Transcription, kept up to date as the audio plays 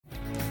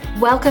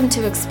Welcome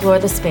to Explore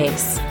the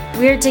Space.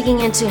 We're digging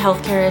into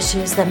healthcare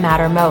issues that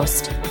matter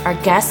most. Our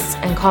guests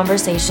and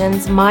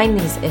conversations mine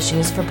these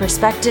issues for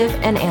perspective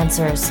and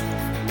answers.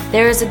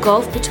 There is a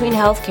gulf between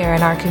healthcare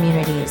and our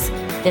communities.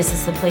 This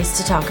is the place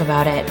to talk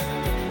about it.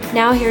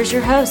 Now here's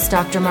your host,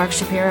 Dr. Mark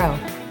Shapiro.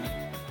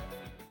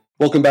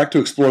 Welcome back to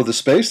Explore the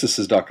Space. This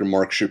is Dr.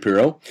 Mark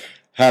Shapiro.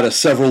 Had a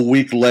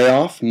several-week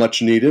layoff,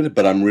 much needed,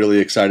 but I'm really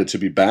excited to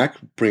be back,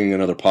 bringing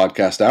another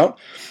podcast out.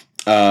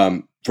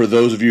 For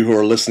those of you who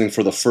are listening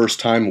for the first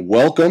time,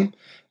 welcome.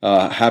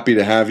 Happy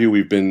to have you.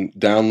 We've been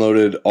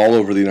downloaded all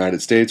over the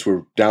United States.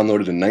 We're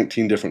downloaded in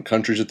 19 different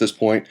countries at this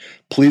point.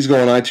 Please go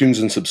on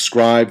iTunes and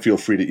subscribe. Feel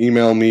free to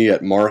email me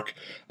at mark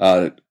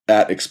at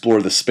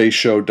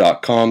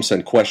explorethespaceshow.com.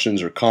 Send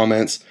questions or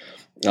comments.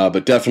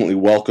 But definitely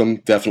welcome.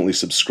 Definitely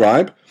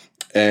subscribe.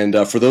 And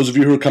for those of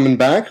you who are coming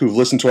back, who've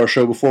listened to our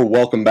show before,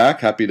 welcome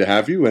back. Happy to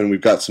have you. And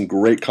we've got some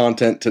great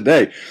content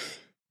today.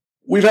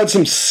 We've had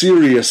some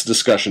serious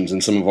discussions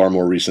in some of our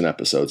more recent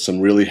episodes,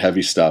 some really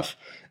heavy stuff.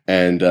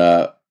 And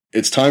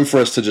it's time for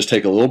us to just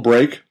take a little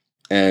break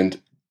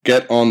and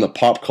get on the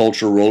pop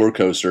culture roller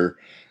coaster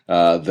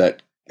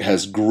that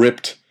has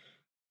gripped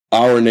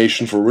our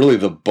nation for really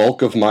the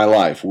bulk of my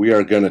life. We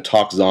are going to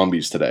talk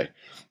zombies today.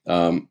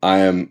 I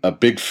am a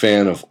big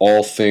fan of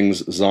all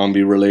things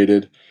zombie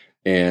related.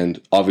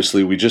 And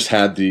obviously, we just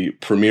had the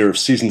premiere of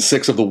Season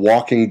 6 of The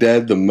Walking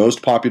Dead, the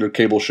most popular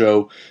cable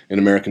show in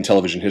American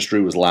television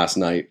history, was last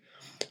night.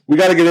 We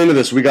got to get into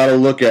this. We got to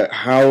look at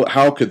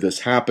how could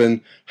this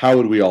happen? How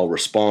would we all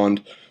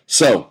respond?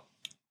 So,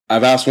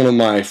 I've asked one of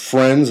my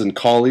friends and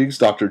colleagues,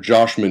 Dr.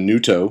 Josh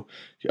Minuto,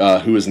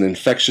 who is an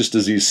infectious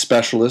disease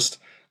specialist,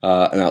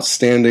 an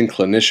outstanding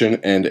clinician,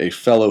 and a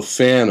fellow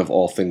fan of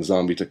all things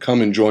zombie, to come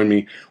and join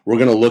me. We're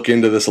going to look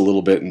into this a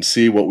little bit and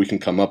see what we can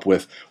come up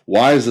with.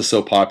 Why is this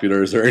so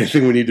popular? Is there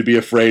anything we need to be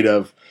afraid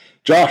of?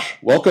 Josh,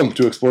 welcome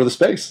to Explore the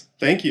Space.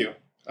 Thank you.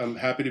 I'm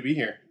happy to be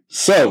here.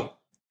 So,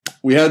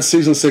 we had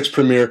Season 6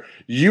 premiere.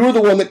 You were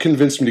the one that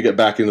convinced me to get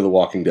back into The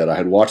Walking Dead. I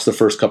had watched the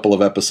first couple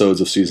of episodes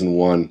of Season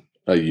 1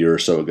 a year or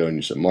so ago, and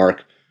you said,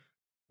 Mark,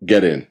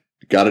 get in.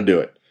 You got to do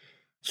it.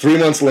 3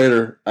 months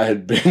later, I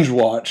had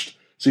binge-watched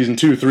Season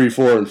 2, 3,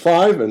 4, and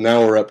 5, and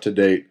now we're up to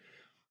date.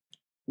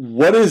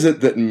 What is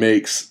it that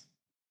makes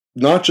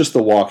not just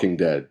The Walking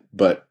Dead,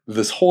 but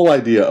this whole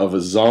idea of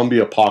a zombie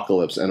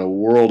apocalypse and a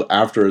world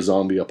after a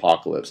zombie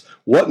apocalypse,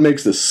 what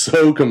makes this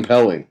so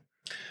compelling?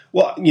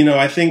 Well,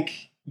 I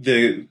think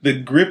the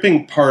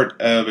gripping part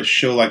of a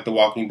show like The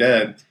Walking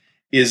Dead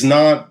is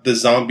not the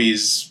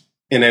zombies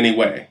in any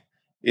way.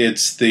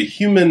 It's the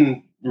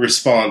human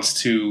response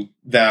to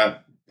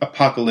that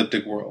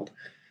apocalyptic world.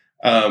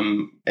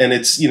 And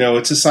it's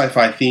a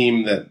sci-fi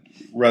theme that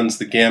runs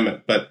the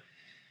gamut, but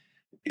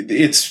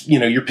it's,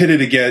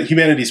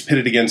 humanity's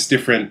pitted against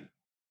different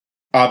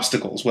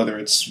obstacles, whether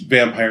it's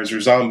vampires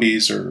or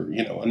zombies or,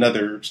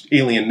 another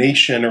alien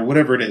nation or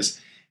whatever it is.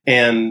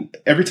 And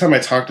every time I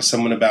talk to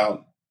someone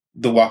about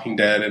The Walking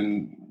Dead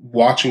and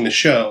watching the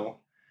show,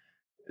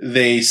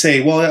 they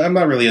say, well, I'm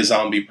not really a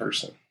zombie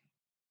person.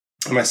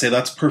 And I say,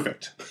 that's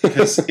perfect,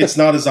 because it's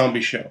not a zombie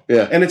show.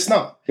 Yeah. And it's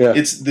not. Yeah.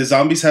 The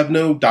zombies have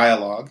no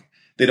dialogue.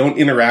 They don't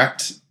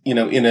interact, in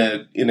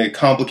a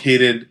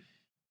complicated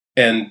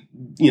and,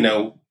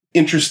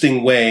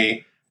 interesting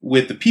way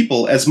with the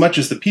people as much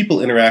as the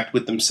people interact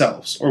with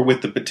themselves or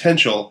with the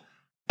potential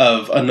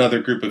of another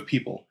group of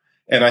people.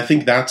 And I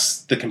think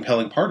that's the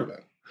compelling part of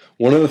it.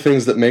 One of the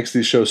things that makes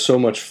these shows so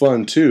much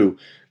fun, too,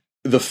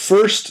 the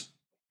first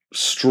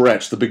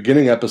stretch, the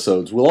beginning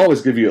episodes, will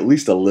always give you at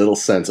least a little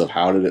sense of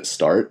how did it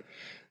start.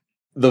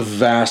 The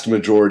vast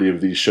majority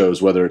of these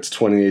shows, whether it's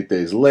 28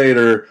 Days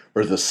Later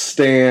or The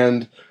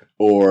Stand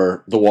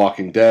or The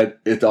Walking Dead,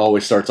 it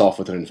always starts off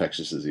with an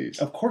infectious disease.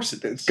 Of course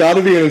it is. It's got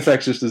to be an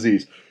infectious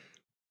disease.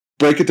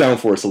 Break it down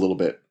for us a little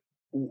bit.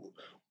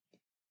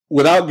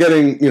 Without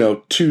getting,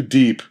 too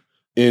deep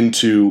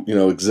into,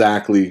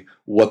 exactly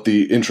what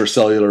the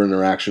intracellular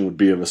interaction would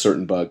be of a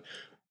certain bug,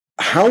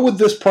 how would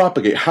this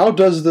propagate? How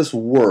does this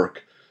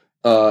work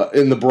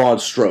in the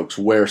broad strokes,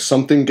 where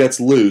something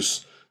gets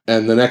loose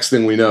and the next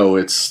thing we know,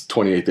 it's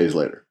 28 days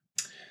later?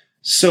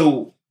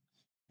 So,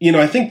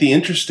 I think the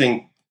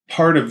interesting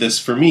part of this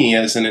for me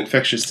as an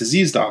infectious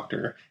disease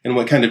doctor, and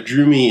what kind of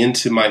drew me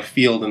into my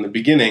field in the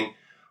beginning,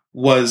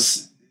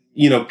 was,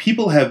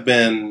 people have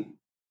been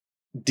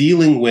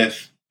dealing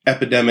with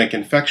epidemic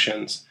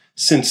infections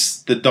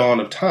since the dawn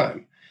of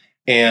time.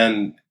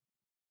 And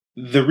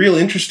the real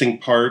interesting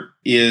part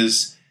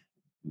is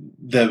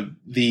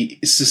the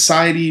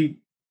society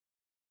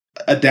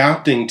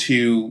adapting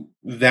to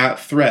that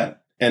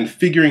threat and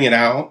figuring it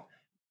out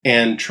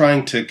and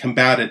trying to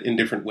combat it in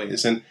different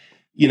ways. And,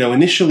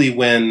 initially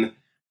when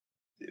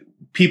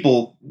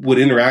people would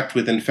interact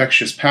with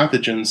infectious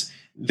pathogens,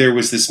 there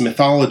was this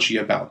mythology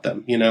about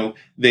them.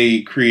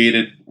 They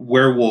created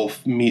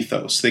werewolf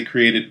mythos, they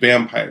created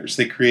vampires,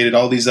 they created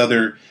all these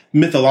other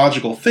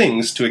mythological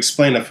things to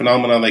explain a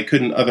phenomenon they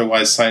couldn't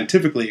otherwise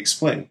scientifically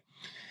explain.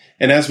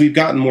 And as we've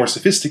gotten more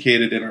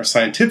sophisticated in our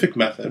scientific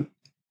method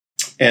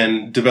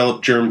and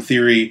developed germ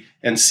theory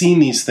and seen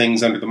these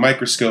things under the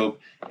microscope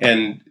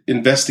and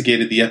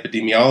investigated the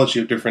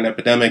epidemiology of different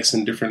epidemics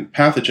and different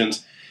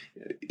pathogens,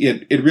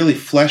 it really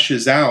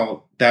fleshes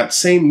out that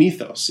same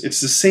mythos.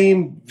 It's the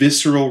same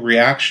visceral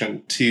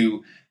reaction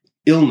to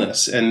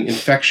illness and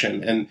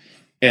infection,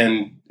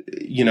 and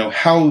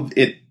how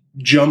it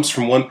jumps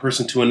from one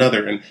person to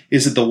another, and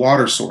is it the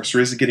water source,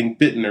 or is it getting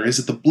bitten, or is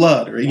it the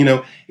blood, or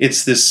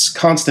it's this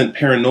constant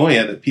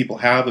paranoia that people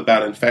have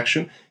about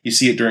infection. You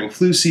see it during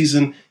flu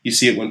season, you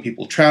see it when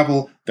people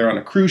travel, they're on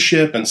a cruise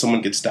ship and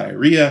someone gets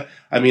diarrhea.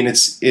 I mean,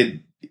 it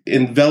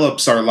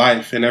envelops our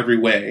life in every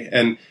way,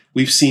 and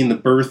we've seen the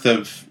birth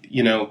of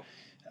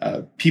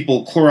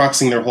people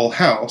Cloroxing their whole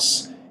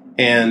house,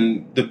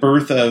 and the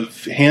birth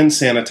of hand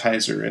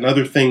sanitizer and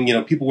other things,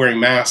 people wearing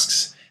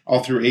masks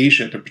all through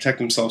Asia to protect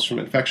themselves from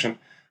infection.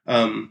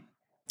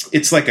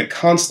 It's like a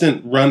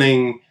constant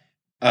running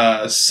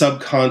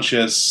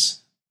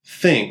subconscious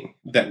thing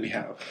that we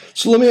have.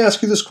 So let me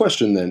ask you this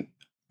question then.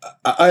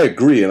 I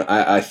agree, and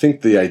I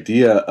think the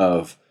idea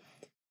of,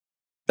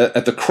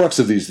 at the crux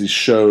of these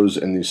shows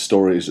and these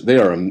stories,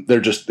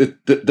 they're just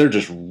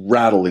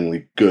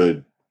rattlingly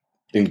good,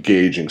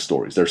 engaging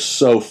stories. They're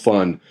so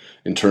fun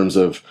in terms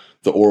of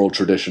the oral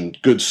tradition,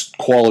 good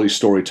quality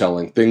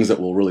storytelling, things that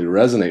will really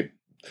resonate.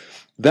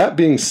 That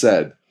being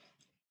said,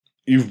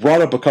 you've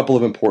brought up a couple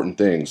of important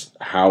things: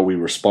 how we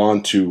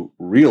respond to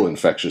real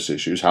infectious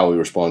issues, how we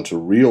respond to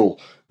real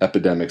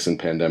epidemics and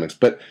pandemics.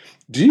 But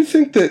do you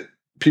think that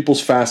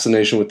people's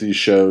fascination with these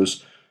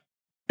shows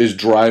is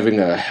driving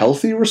a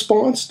healthy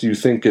response? Do you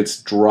think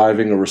it's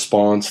driving a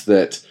response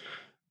that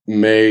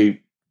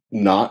may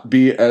not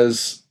be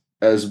as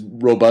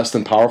robust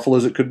and powerful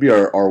as it could be?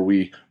 Are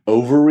we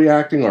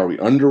overreacting? Are we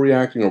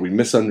underreacting? Are we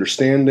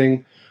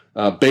misunderstanding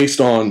based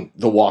on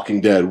The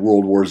Walking Dead,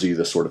 World War Z,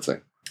 this sort of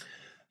thing?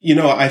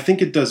 I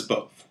think it does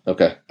both.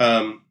 Okay.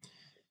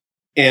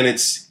 And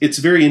it's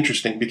very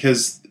interesting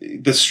because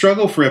the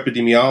struggle for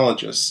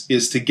epidemiologists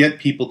is to get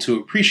people to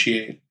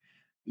appreciate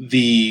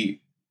the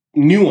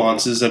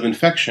nuances of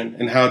infection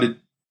and how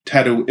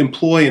to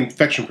employ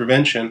infection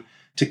prevention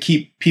to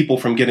keep people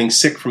from getting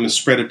sick from the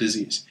spread of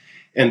disease.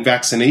 And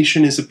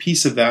vaccination is a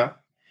piece of that,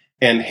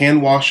 and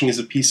hand washing is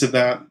a piece of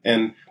that,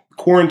 and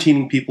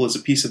quarantining people is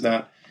a piece of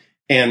that.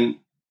 And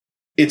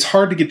it's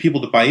hard to get people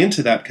to buy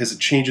into that because it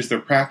changes their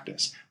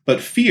practice.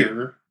 But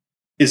fear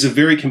is a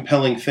very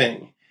compelling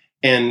thing.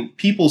 And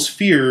people's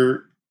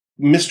fear,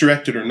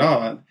 misdirected or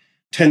not,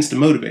 tends to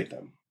motivate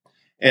them.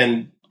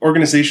 And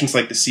organizations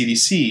like the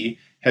CDC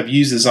have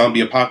used the zombie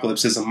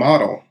apocalypse as a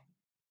model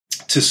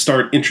to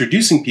start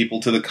introducing people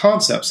to the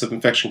concepts of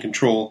infection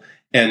control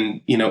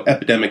and,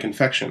 epidemic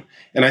infection.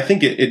 And I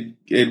think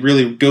it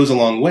really goes a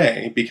long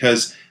way,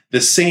 because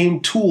the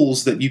same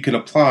tools that you can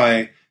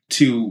apply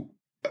to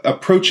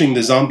approaching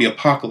the zombie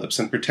apocalypse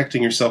and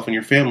protecting yourself and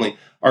your family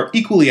are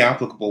equally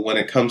applicable when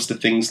it comes to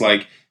things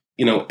like,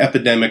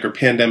 epidemic or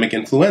pandemic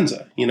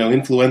influenza.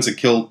 Influenza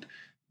killed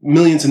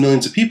millions and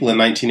millions of people in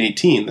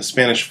 1918, the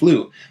Spanish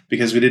flu,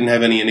 because we didn't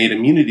have any innate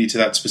immunity to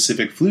that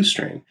specific flu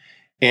strain.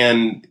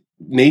 And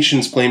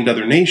nations blamed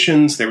other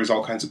nations. There was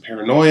all kinds of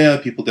paranoia.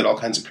 People did all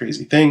kinds of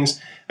crazy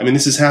things. I mean,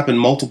 this has happened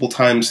multiple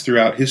times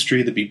throughout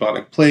history, the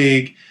bubonic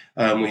plague.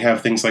 We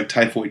have things like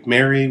Typhoid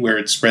Mary, where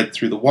it spread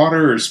through the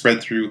water or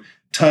spread through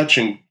touch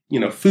and,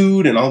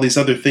 food and all these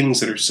other things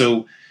that are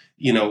so,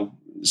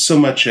 so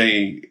much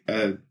a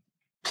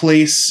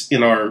place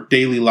in our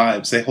daily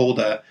lives. They hold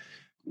a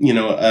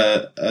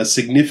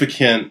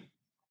significant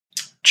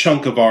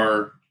chunk of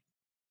our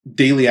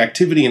daily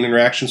activity and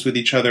interactions with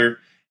each other,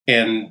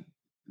 and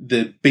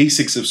the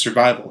basics of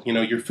survival,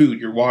 your food,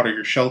 your water,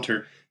 your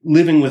shelter,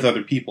 living with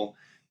other people.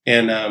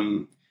 And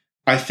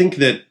I think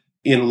that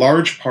in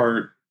large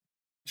part,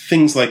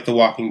 things like The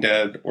Walking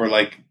Dead or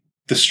like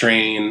The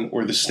Strain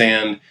or The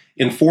Stand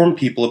inform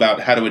people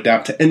about how to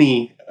adapt to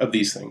any of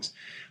these things.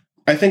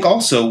 I think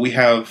also we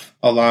have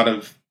a lot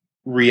of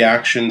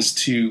reactions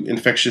to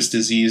infectious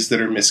disease that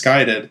are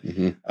misguided.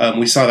 Mm-hmm.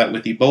 We saw that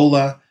with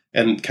Ebola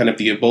and kind of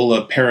the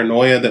Ebola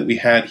paranoia that we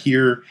had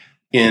here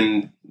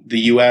in the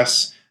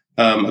U.S.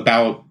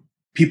 About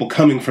people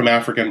coming from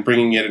Africa and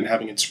bringing it and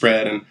having it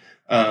spread.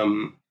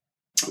 And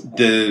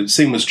the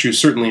same was true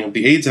certainly of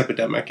the AIDS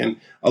epidemic. And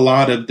a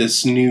lot of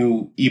this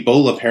new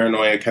Ebola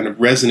paranoia kind of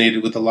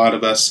resonated with a lot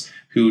of us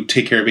who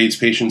take care of AIDS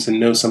patients and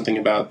know something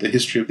about the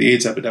history of the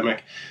AIDS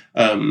epidemic.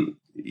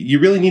 You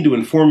really need to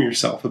inform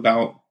yourself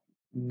about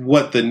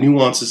what the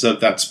nuances of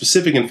that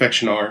specific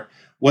infection are,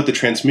 what the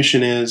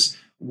transmission is,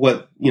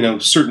 what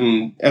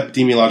certain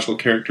epidemiological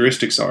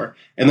characteristics are,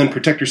 and then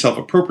protect yourself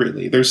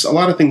appropriately. There's a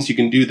lot of things you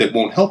can do that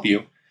won't help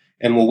you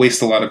and will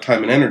waste a lot of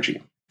time and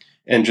energy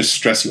and just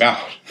stress you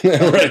out.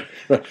 Right.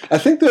 I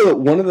think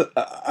that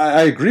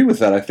I agree with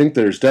that. I think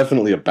there's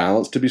definitely a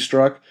balance to be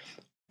struck.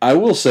 I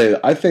will say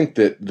I think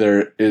that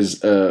there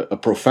is a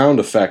profound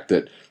effect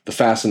that the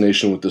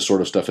fascination with this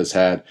sort of stuff has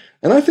had.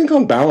 And I think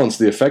on balance,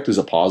 the effect is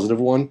a positive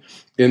one,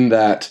 in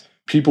that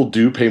people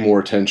do pay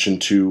more attention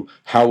to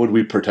how would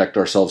we protect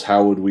ourselves,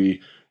 how would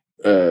we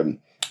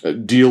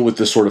deal with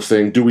this sort of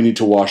thing. Do we need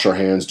to wash our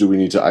hands? Do we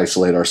need to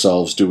isolate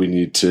ourselves? Do we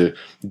need to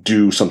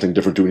do something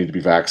different? Do we need to be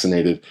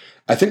vaccinated?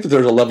 I think that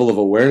there's a level of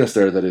awareness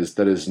there that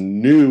is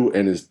new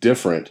and is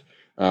different.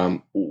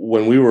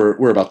 When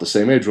we're about the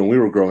same age, when we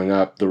were growing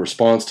up, the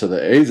response to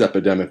the AIDS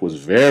epidemic was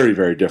very,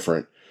 very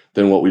different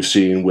than what we've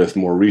seen with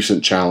more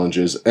recent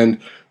challenges. And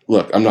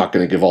look, I'm not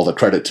going to give all the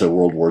credit to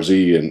World War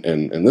Z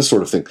and this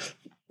sort of thing.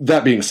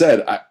 That being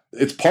said,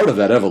 it's part of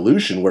that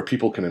evolution where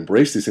people can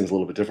embrace these things a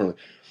little bit differently.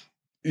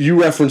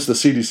 You referenced the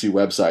CDC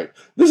website.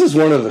 This is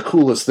one of the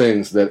coolest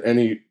things that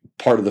any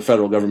part of the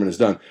federal government has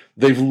done.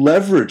 They've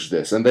leveraged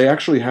this, and they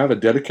actually have a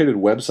dedicated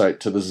website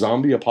to the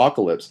zombie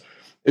apocalypse.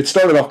 It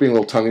started off being a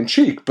little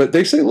tongue-in-cheek, but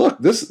they say, look,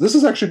 this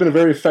has actually been a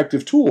very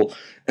effective tool,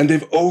 and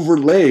they've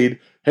overlaid,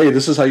 hey,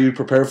 this is how you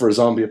prepare for a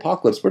zombie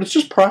apocalypse, but it's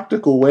just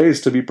practical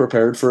ways to be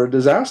prepared for a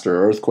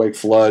disaster, earthquake,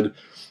 flood,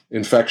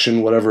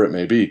 infection, whatever it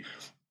may be.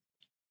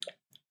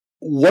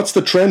 What's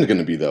the trend going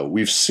to be, though?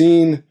 We've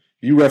seen,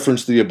 you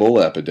referenced the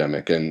Ebola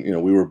epidemic, and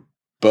we were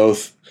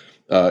both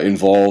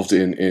involved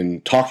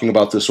in talking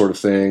about this sort of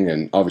thing,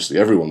 and obviously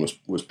everyone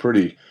was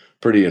pretty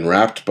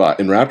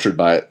enraptured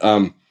by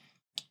it.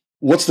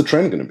 What's the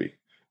trend going to be?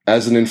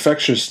 As an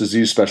infectious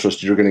disease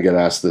specialist, you're going to get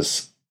asked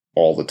this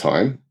all the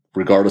time,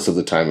 regardless of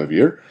the time of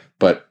year,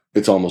 but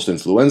it's almost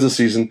influenza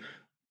season.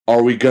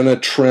 Are we going to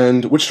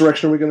trend? Which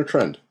direction are we going to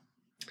trend?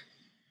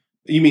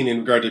 You mean in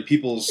regard to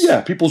people's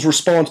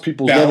response,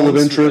 people's level of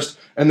interest,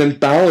 and then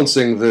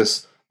balancing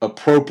this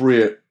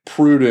appropriate,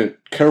 prudent,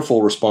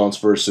 careful response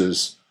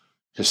versus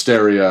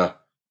hysteria,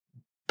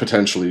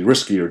 potentially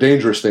risky or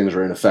dangerous things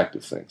or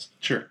ineffective things?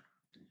 Sure.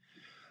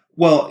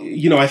 Well,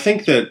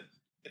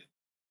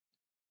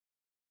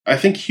 I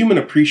think human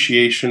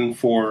appreciation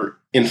for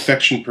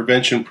infection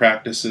prevention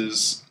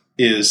practices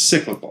is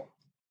cyclical.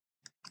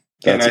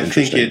 That's and I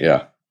think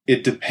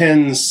it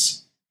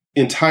depends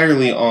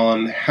entirely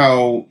on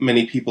how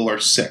many people are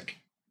sick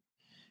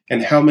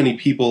and how many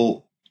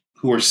people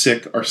who are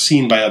sick are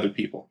seen by other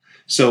people.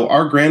 So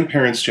our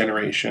grandparents'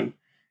 generation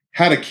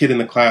had a kid in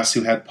the class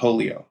who had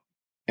polio,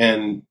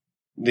 and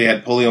they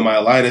had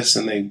poliomyelitis,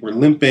 and they were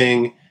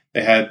limping.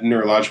 They had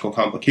neurological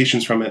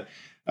complications from it.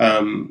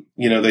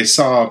 They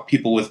saw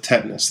people with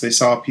tetanus. They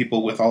saw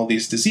people with all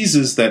these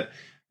diseases that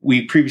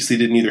we previously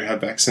didn't either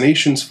have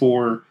vaccinations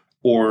for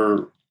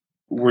or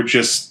were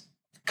just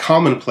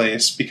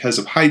commonplace because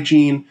of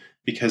hygiene,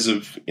 because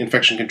of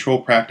infection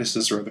control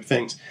practices or other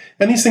things.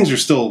 And these things are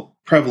still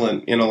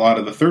prevalent in a lot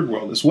of the third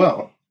world as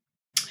well.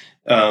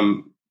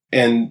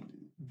 And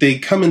they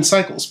come in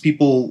cycles.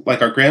 People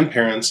like our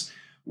grandparents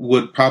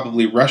would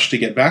probably rush to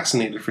get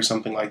vaccinated for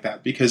something like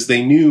that because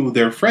they knew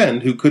their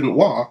friend who couldn't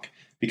walk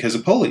because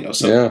of polio.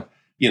 So,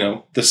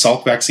 the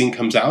Salk vaccine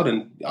comes out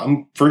and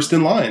I'm first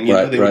in line.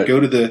 They would go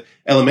to the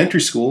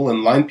elementary school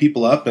and line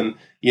people up, and,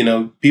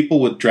 people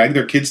would drag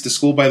their kids to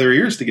school by their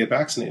ears to get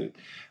vaccinated.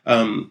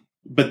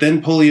 But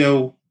then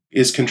polio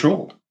is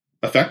controlled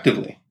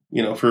effectively,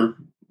 for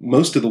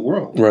most of the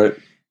world. Right.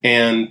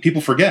 And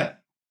people forget.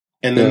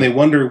 And then they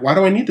wonder, why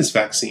do I need this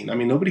vaccine? I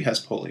mean, nobody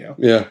has polio.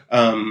 Yeah.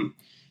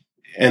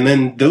 And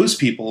then those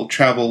people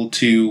travel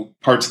to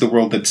parts of the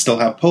world that still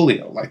have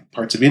polio, like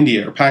parts of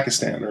India or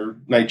Pakistan or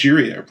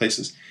Nigeria or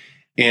places.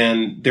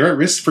 And they're at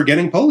risk for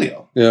getting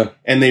polio. Yeah.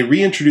 And they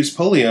reintroduce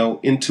polio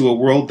into a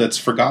world that's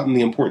forgotten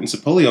the importance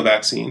of polio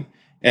vaccine.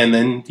 And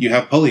then you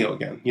have polio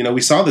again.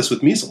 We saw this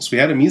with measles. We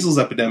had a measles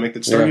epidemic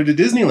that started at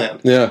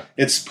Disneyland. Yeah.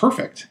 It's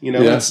perfect.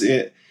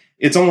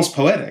 It's almost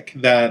poetic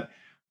that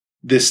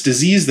this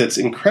disease that's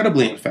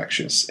incredibly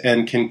infectious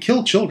and can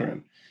kill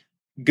children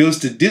goes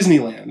to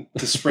Disneyland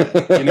to spread.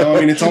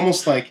 It's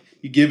almost like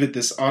you give it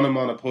this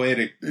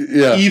onomatopoetic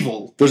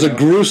evil. There's a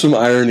gruesome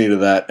irony to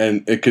that,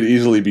 and it could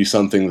easily be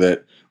something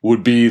that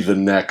would be the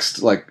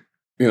next,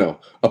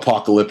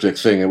 apocalyptic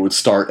thing. It would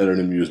start at an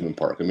amusement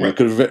park. I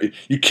mean,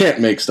 you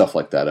can't make stuff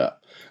like that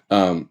up.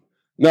 No,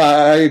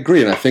 I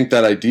agree, and I think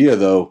that idea,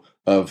 though,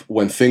 of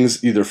when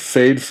things either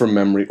fade from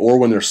memory or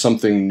when there's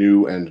something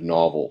new and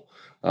novel.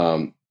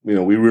 We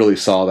really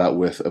saw that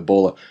with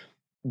Ebola.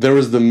 There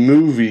was the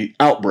movie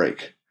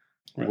Outbreak.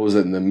 What was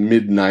it, in the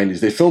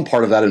mid-90s? They filmed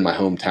part of that in my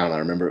hometown. I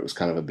remember it was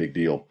kind of a big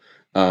deal.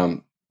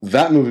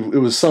 That movie,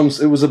 it was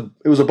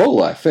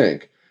Ebola, I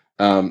think.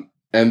 And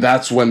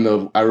that's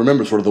when I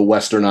remember sort of the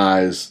Western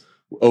eyes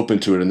open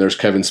to it, and there's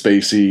Kevin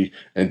Spacey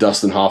and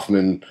Dustin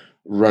Hoffman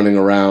running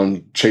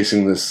around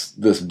chasing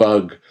this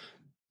bug.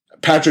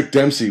 Patrick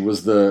Dempsey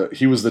was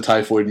the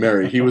Typhoid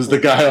Mary. He was the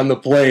guy on the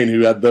plane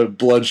who had the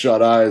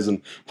bloodshot eyes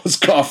and was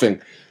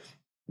coughing.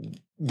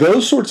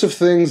 Those sorts of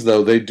things,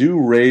 though, they do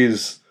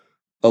raise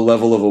a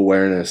level of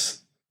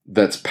awareness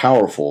that's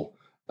powerful,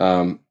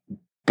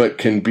 but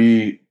can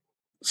be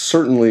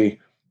certainly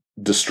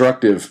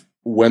destructive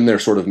when they're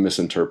sort of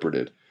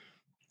misinterpreted.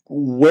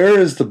 Where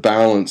is the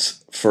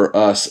balance for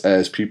us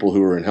as people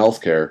who are in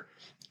healthcare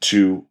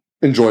to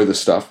enjoy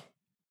this stuff,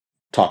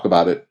 talk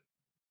about it,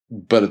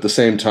 but at the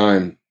same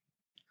time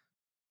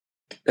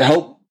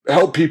help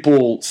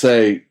people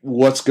say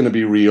what's going to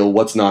be real,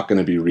 what's not going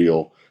to be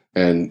real,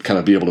 and kind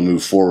of be able to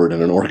move forward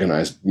in an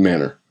organized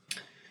manner?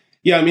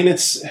 Yeah, I mean,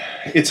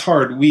 it's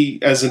hard. We,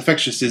 as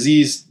infectious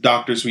disease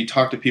doctors, we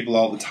talk to people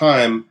all the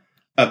time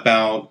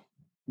about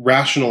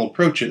rational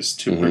approaches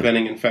to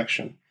preventing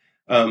infection.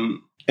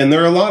 And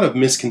there are a lot of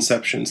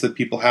misconceptions that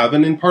people have,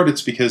 and in part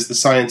it's because the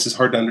science is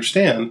hard to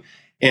understand,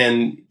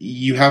 and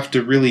you have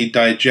to really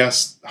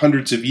digest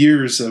hundreds of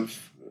years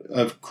of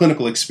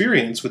clinical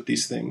experience with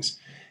these things.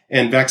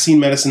 And vaccine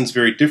medicine is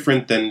very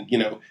different than,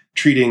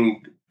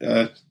 treating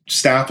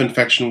staph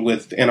infection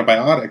with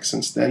antibiotics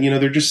instead.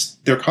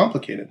 They're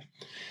complicated.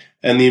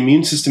 And the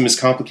immune system is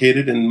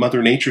complicated, and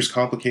Mother Nature is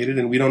complicated,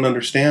 and we don't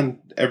understand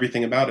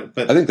everything about it.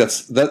 But I think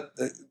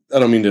that. I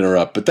don't mean to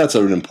interrupt, but that's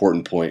an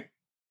important point.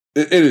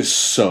 It is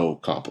so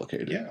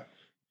complicated. Yeah,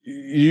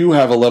 you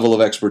have a level of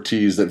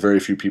expertise that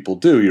very few people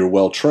do. You're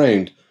well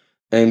trained,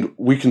 and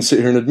we can sit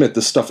here and admit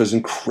this stuff is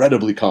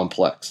incredibly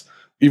complex.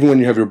 Even when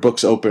you have your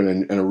books open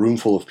and a room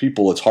full of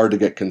people, it's hard to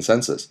get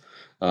consensus.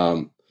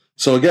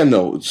 So again,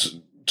 though,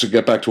 to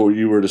get back to what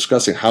you were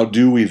discussing, how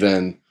do we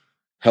then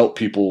help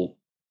people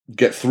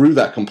get through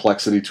that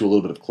complexity to a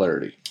little bit of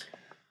clarity?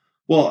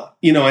 Well,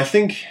 I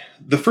think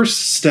the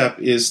first step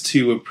is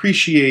to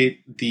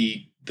appreciate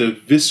the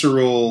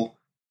visceral,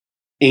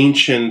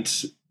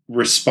 ancient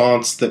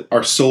response that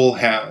our soul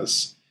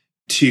has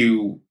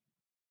to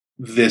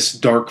this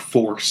dark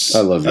force.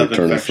 I love your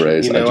turn of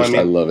phrase. I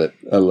love it.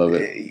 I love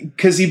it.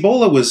 Because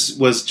Ebola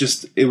was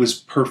just, it was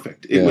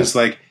perfect. It was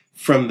like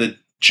from the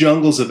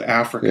jungles of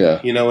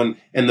Africa,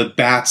 and the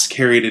bats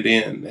carried it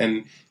in,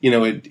 and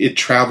it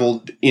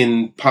traveled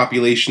in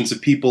populations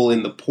of people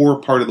in the poor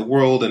part of the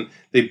world, and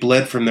they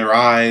bled from their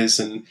eyes,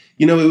 and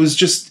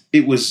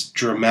it was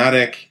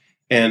dramatic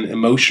and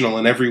emotional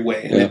in every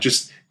way, and it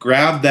just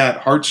grabbed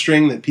that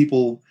heartstring that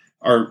people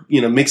are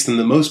makes them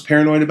the most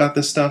paranoid about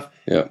this stuff,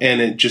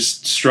 and it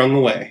just strung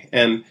away.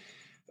 And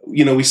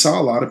we saw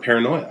a lot of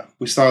paranoia,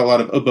 we saw a lot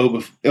of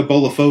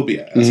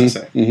Ebolaphobia, as I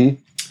say.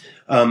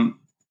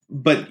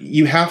 But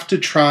you have to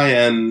try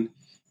and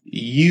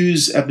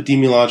use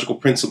epidemiological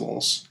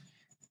principles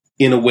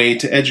in a way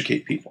to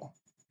educate people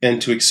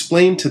and to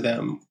explain to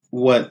them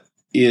what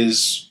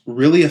is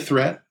really a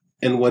threat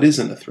and what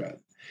isn't a threat.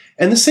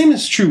 And the same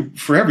is true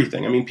for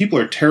everything. I mean, people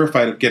are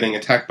terrified of getting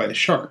attacked by a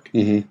shark,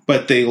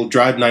 but they'll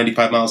drive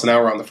 95 miles an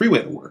hour on the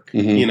freeway to work,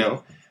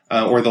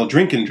 or they'll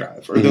drink and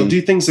drive, or they'll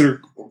do things that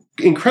are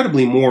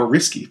incredibly more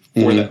risky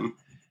for them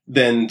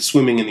than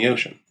swimming in the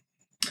ocean.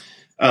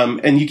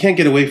 And you can't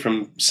get away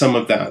from some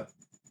of that,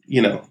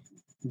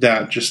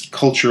 that just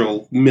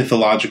cultural,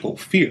 mythological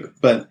fear.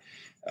 But,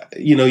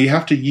 you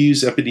have to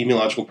use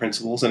epidemiological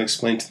principles and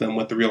explain to them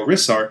what the real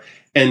risks are.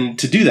 And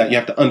to do that, you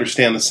have to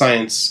understand the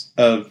science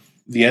of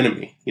the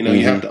enemy. You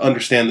have to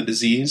understand the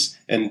disease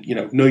and,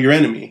 know your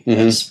enemy,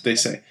 as they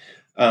say.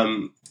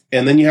 And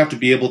then you have to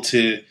be able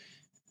to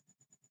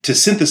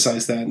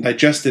synthesize that and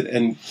digest it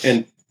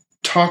and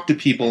talk to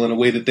people in a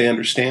way that they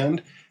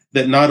understand,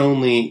 that not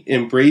only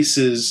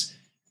embraces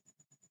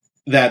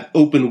that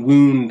open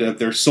wound of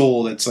their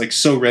soul that's like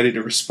so ready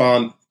to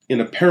respond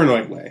in a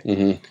paranoid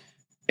way,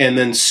 and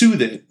then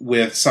soothe it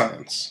with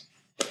science.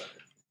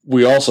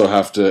 We also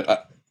have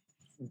to,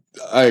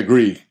 I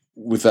agree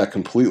with that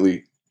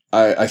completely.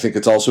 I think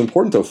it's also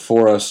important, though,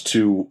 for us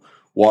to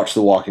watch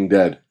The Walking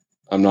Dead.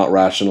 I'm not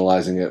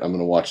rationalizing it. I'm going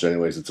to watch it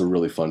anyways. It's a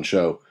really fun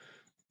show.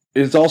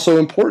 It's also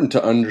important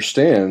to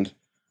understand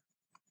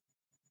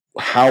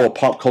how a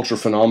pop culture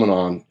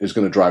phenomenon is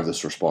going to drive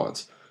this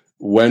response.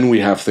 When we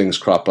have things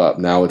crop up,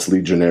 now it's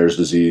Legionnaire's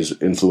disease,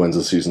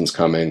 influenza season's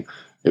coming,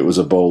 it was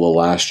Ebola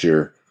last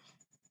year.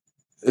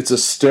 It's a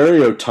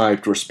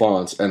stereotyped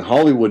response, and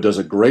Hollywood does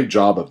a great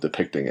job of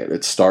depicting it.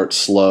 It starts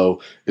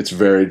slow, it's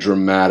very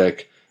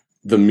dramatic,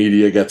 the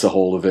media gets a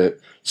hold of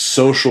it,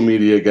 social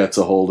media gets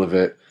a hold of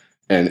it,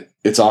 and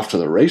it's off to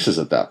the races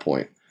at that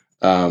point.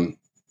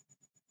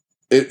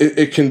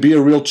 It can be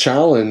a real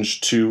challenge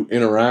to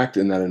interact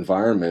in that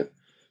environment.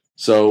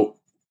 So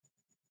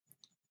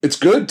it's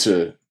good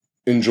to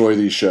enjoy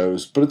these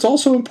shows, but it's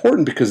also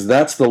important because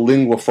that's the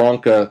lingua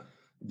franca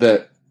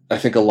that I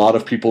think a lot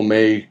of people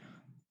may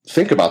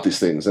think about these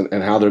things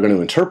and how they're going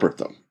to interpret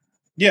them.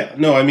 Yeah,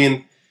 no, I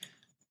mean,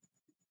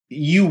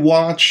 you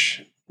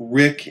watch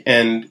Rick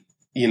and,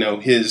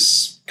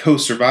 his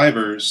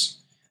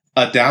co-survivors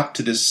adapt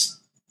to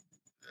this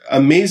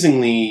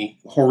amazingly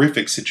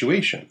horrific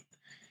situation.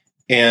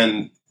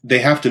 And they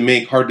have to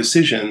make hard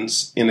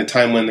decisions in a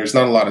time when there's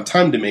not a lot of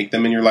time to make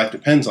them and your life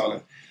depends on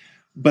it.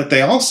 But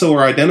they also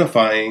are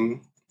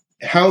identifying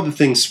how the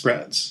thing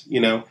spreads.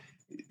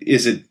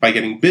 Is it by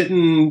getting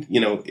bitten?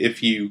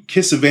 If you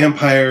kiss a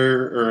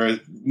vampire or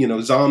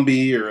a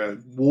zombie or a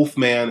wolf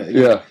man,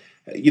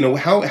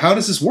 how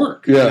does this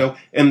work?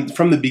 And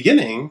from the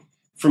beginning,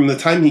 from the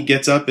time he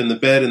gets up in the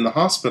bed in the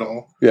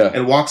hospital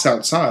and walks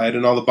outside,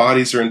 and all the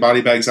bodies are in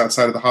body bags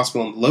outside of the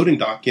hospital in the loading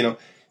dock,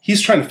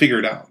 he's trying to figure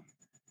it out.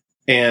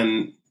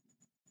 And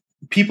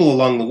people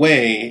along the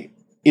way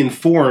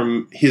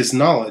inform his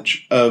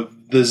knowledge of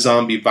the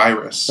zombie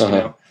virus,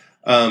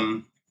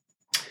 and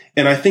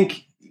I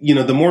think,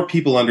 the more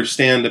people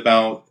understand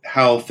about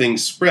how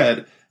things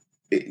spread,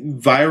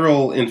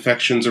 viral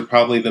infections are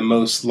probably the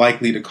most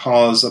likely to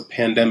cause a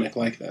pandemic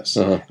like this.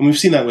 And we've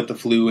seen that with the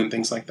flu and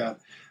things like that.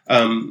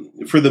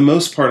 For the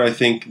most part, I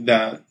think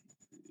that,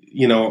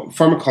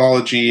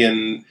 pharmacology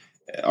and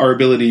our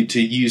ability to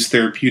use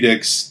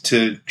therapeutics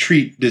to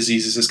treat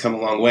diseases has come a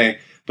long way.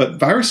 But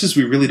viruses,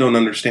 we really don't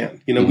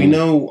understand. We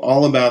know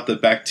all about the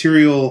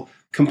bacterial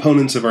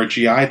components of our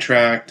GI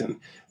tract, and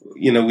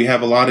we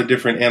have a lot of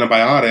different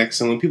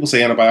antibiotics. And when people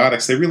say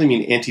antibiotics, they really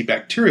mean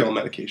antibacterial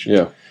medications.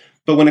 Yeah.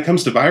 But when it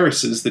comes to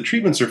viruses, the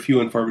treatments are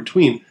few and far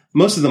between.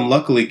 Most of them,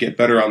 luckily, get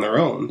better on their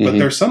own. But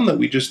there's some that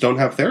we just don't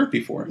have therapy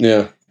for.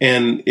 Yeah.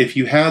 And if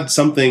you had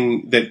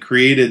something that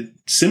created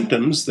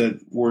symptoms that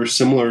were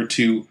similar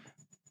to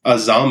a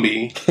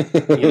zombie,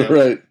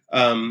 right.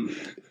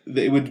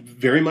 It would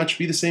very much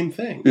be the same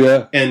thing.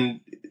 Yeah. And,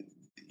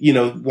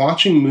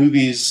 watching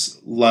movies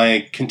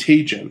like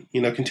Contagion,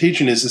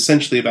 Contagion is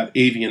essentially about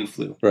avian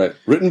flu. Right.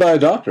 Written by a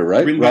doctor,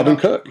 right? Robin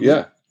Cook.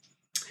 Yeah.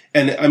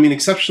 And I mean,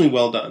 exceptionally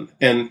well done.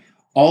 And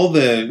all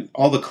the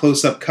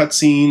close-up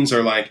cutscenes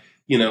are like,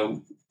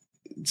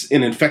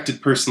 an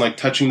infected person like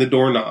touching the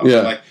doorknob.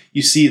 Yeah. Like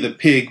you see the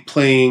pig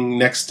playing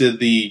next to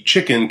the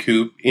chicken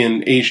coop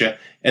in Asia,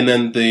 and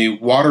then the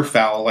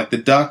waterfowl, like the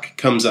duck,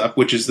 comes up,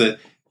 which is the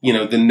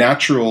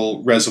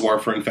natural reservoir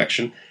for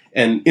infection,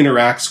 and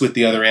interacts with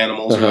the other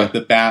animals. Or like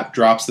the bat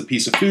drops the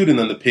piece of food, and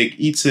then the pig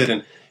eats it,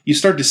 and you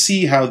start to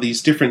see how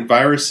these different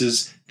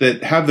viruses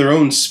that have their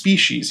own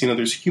species.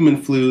 There's human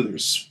flu,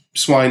 there's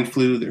swine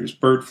flu, there's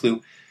bird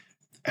flu.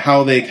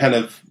 How they kind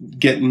of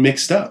get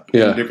mixed up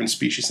in different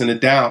species and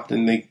adapt,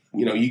 and they,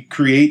 you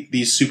create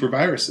these super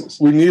viruses.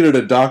 We needed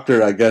a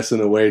doctor, I guess,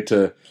 in a way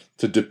to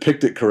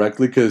depict it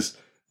correctly, because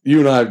you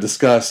and I have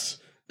discussed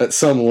at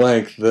some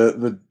length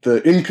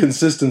the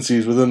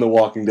inconsistencies within The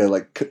Walking Dead.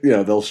 Like,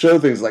 they'll show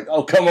things like,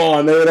 oh, come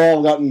on, they had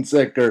all gotten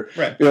sick, or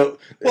right. Well,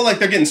 like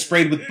they're getting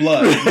sprayed with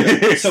blood.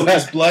 Exactly. So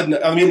his blood.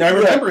 I mean, I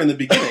remember in the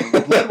beginning,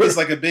 the blood was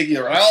like a big.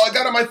 I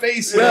got on my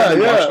face.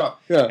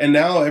 And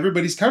now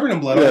everybody's covered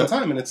in blood all the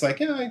time, and it's like,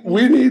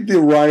 we need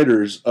the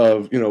writers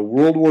of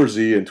World War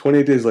Z and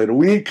 28 Days Later.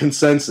 We need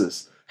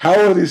consensus. How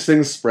are these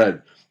things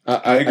spread?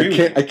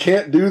 I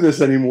can't do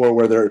this anymore.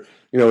 Where they're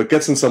it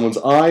gets in someone's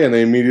eye and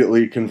they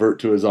immediately convert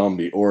to a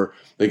zombie, or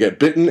they get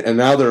bitten and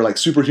now they're like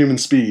superhuman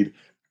speed.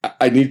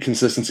 I need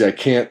consistency.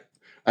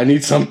 I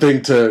need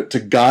something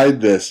to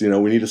guide this. We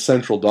need a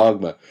central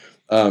dogma.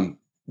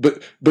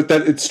 But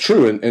that it's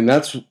true, and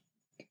that's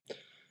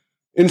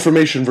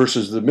information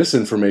versus the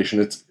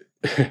misinformation.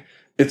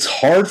 It's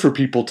hard for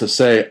people to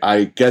say,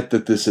 I get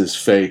that this is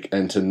fake,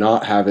 and to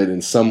not have it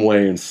in some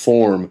way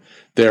inform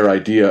their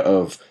idea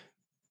of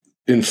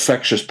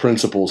infectious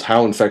principles,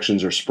 how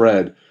infections are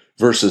spread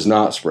versus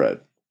not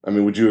spread. I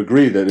mean, would you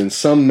agree that in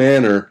some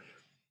manner,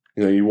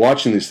 you're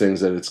watching these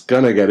things, that it's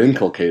going to get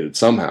inculcated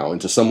somehow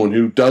into someone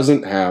who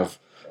doesn't have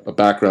a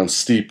background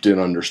steeped in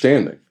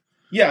understanding?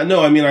 Yeah,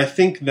 no, I mean, I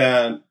think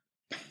that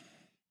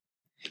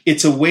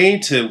it's a way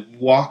to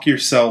walk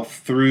yourself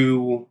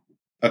through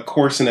a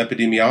course in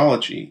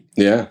epidemiology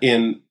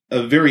in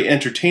a very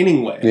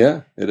entertaining way.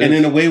 Yeah, it is. And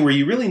in a way where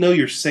you really know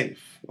you're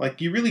safe.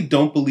 Like, you really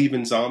don't believe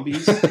in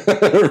zombies.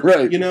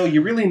 Right.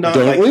 You're really not.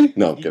 Don't like, we?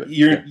 No, I'm kidding.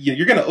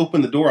 You're going to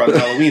open the door on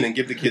Halloween and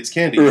give the kids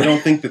candy. You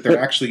don't think that they're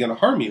actually going to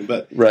harm you.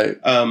 But right.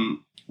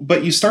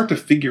 But you start to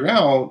figure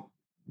out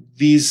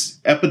these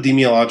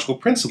epidemiological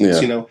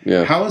principles.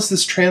 How is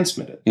this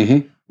transmitted?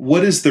 Mm-hmm.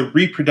 What is the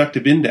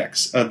reproductive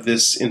index of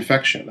this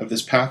infection, of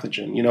this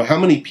pathogen? How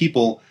many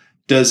people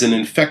does an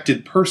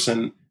infected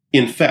person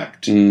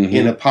infect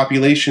in a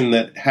population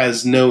that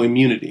has no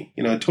immunity?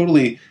 A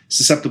totally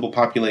susceptible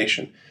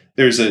population.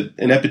 There's an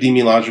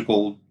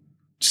epidemiological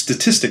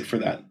statistic for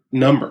that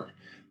number.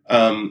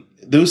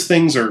 Those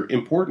things are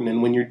important.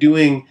 And when you're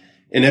doing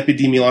an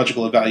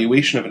epidemiological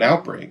evaluation of an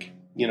outbreak,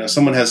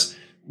 someone has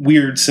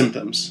weird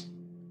symptoms,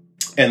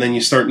 and then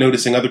you start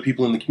noticing other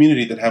people in the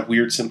community that have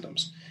weird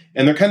symptoms.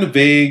 And they're kind of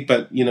vague,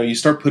 but, you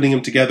start putting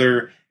them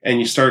together, and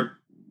you start,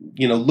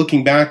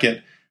 looking back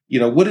at,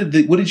 what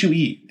did you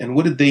eat, and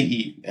what did they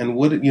eat, and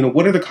what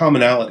are the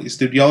commonalities?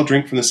 Did y'all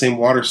drink from the same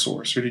water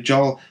source, or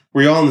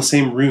were y'all in the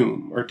same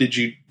room, or did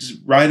you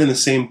ride in the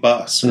same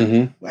bus?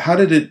 Or how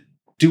did it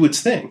do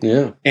its thing?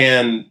 Yeah.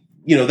 And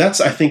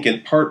that's, I think,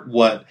 in part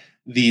what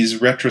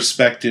these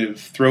retrospective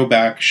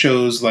throwback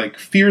shows like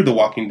Fear the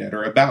Walking Dead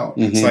are about.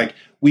 It's like,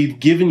 we've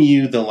given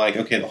you the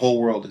the whole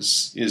world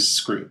is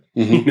screwed,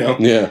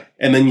 Yeah.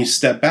 And then you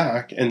step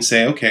back and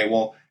say, okay,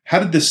 well, how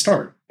did this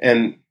start?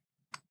 And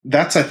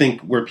that's, I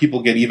think, where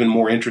people get even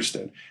more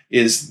interested,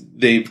 is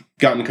they've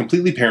gotten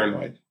completely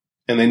paranoid,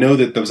 and they know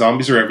that the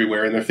zombies are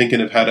everywhere, and they're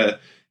thinking of how to,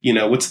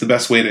 what's the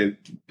best way to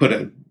put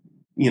a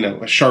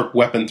sharp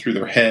weapon through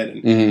their head,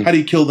 and how do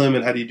you kill them,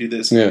 and how do you do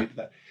this, and how do you do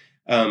that?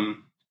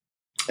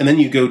 And then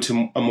you go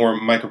to a more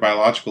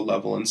microbiological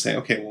level and say,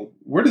 okay, well,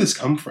 where did this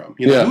come from?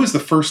 Who was the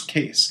first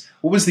case?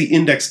 What was the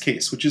index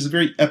case, which is a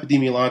very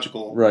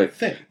epidemiological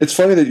thing. It's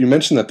funny that you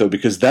mentioned that, though,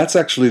 because that's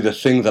actually the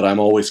thing that I'm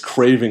always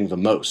craving the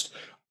most.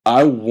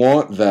 I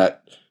want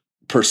that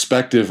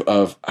perspective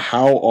of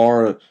how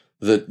are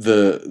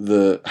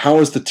how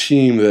is the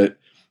team that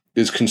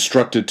is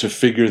constructed to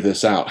figure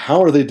this out?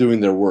 How are they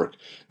doing their work?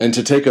 And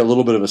to take a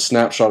little bit of a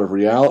snapshot of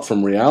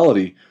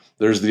reality,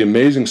 there's the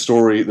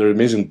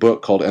amazing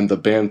book called "And the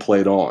Band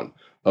Played On,"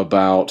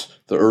 about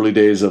the early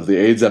days of the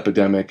AIDS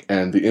epidemic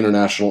and the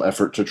international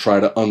effort to try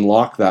to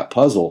unlock that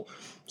puzzle.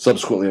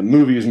 Subsequently, a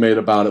movie is made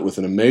about it with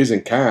an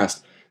amazing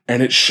cast,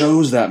 and it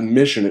shows that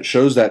mission. It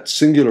shows that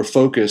singular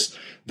focus,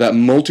 that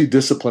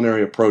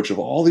multidisciplinary approach of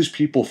all these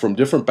people from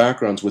different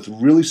backgrounds with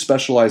really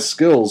specialized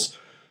skills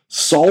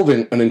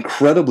solving an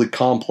incredibly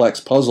complex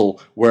puzzle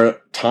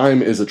where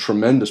time is a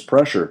tremendous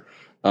pressure.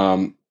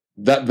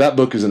 That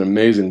book is an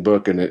amazing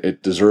book, and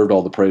it deserved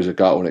all the praise it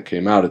got when it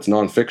came out. It's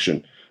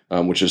nonfiction,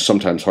 which is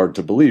sometimes hard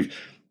to believe.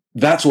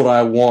 That's what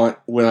I want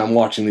when I'm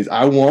watching these.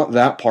 I want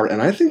that part,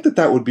 and I think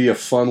that would be a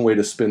fun way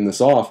to spin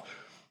this off.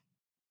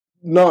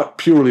 Not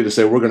purely to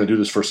say we're going to do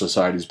this for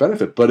society's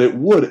benefit, but it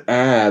would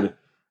add,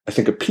 I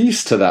think, a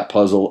piece to that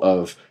puzzle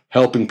of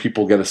helping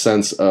people get a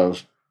sense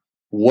of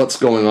what's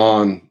going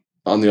on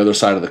the other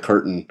side of the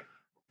curtain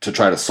to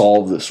try to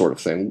solve this sort of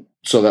thing,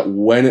 so that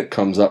when it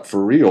comes up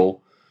for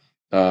real,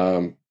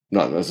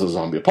 not as a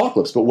zombie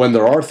apocalypse, but when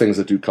there are things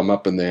that do come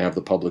up and they have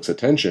the public's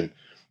attention,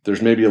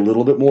 there's maybe a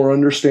little bit more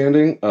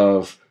understanding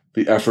of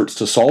the efforts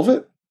to solve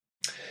it.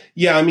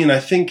 Yeah, I mean, I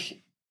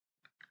think,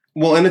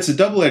 well, and it's a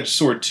double-edged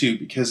sword too,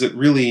 because it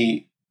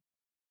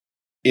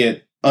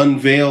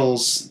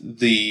unveils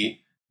the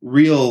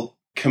real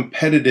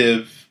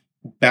competitive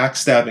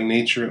backstabbing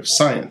nature of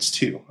science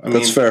too.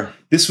 That's fair.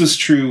 This was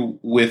true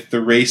with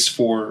the race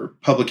for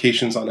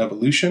publications on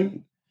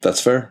evolution.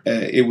 That's fair.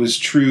 It was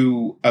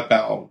true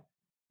about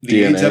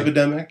the AIDS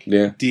epidemic,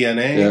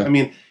 DNA. Yeah. I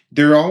mean,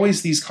 there are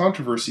always these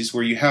controversies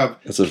where you have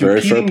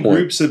competing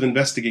groups of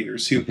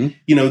investigators who,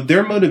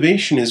 their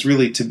motivation is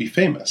really to be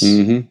famous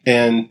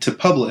and to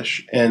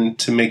publish and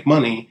to make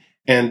money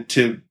and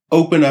to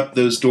open up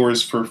those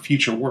doors for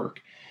future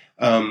work.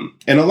 And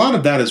a lot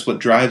of that is what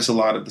drives a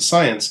lot of the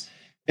science.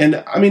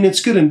 And I mean,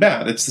 it's good and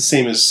bad. It's the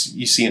same as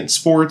you see in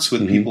sports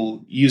with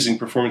people using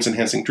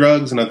performance-enhancing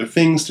drugs and other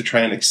things to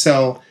try and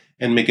excel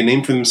and make a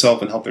name for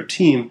themselves and help their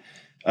team.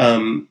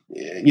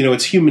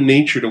 It's human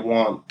nature to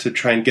want to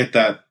try and get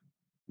that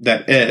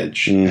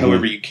edge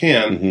however you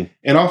can.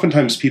 And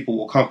oftentimes people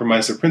will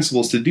compromise their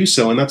principles to do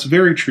so. And that's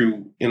very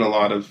true in a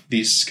lot of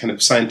these kind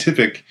of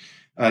scientific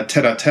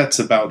tete-a-tetes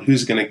about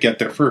who's going to get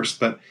there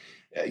first. But,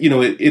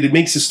 it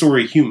makes the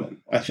story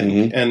human, I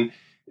think. And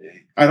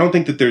I don't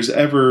think that there's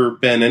ever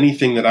been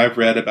anything that I've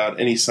read about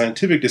any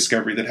scientific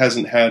discovery that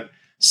hasn't had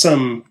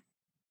some,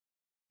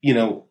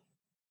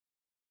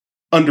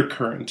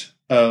 undercurrent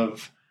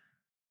of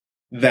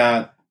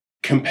that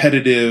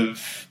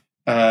competitive,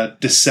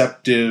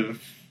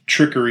 deceptive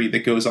trickery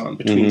that goes on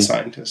between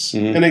scientists.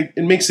 And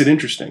it makes it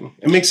interesting.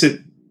 It makes it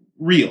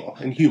real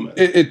and human.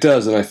 It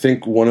does. And I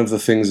think one of the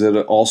things that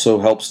it also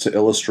helps to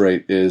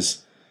illustrate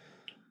is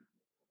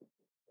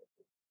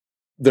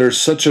there's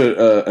such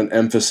an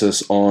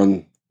emphasis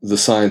on the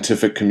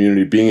scientific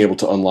community being able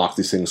to unlock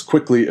these things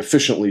quickly,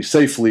 efficiently,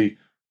 safely,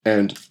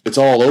 and it's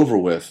all over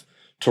with.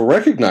 To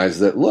recognize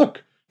that,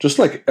 look, just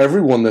like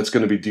everyone that's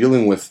going to be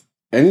dealing with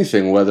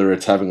anything, whether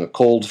it's having a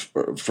cold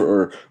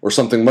or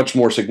something much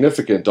more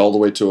significant all the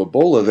way to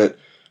Ebola, that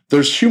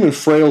there's human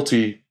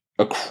frailty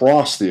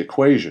across the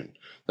equation,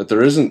 that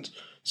there isn't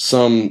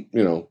some,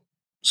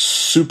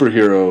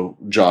 superhero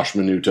Josh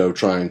Minuto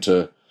trying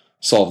to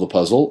solve the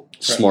puzzle,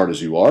 smart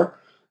as you are.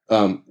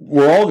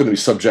 We're all going to be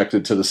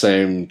subjected to the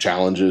same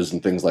challenges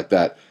and things like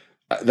that.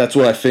 That's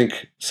what I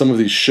think some of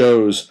these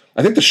shows,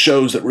 I think the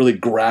shows that really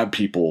grab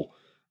people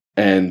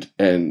and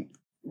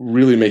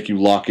really make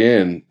you lock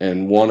in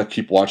and want to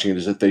keep watching it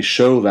is that they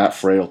show that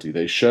frailty.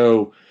 They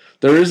show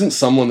there isn't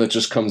someone that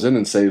just comes in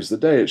and saves the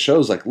day. It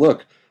shows like,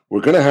 look,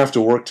 we're going to have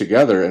to work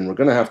together and we're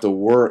going to have to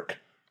work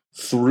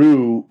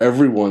through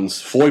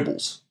everyone's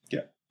foibles.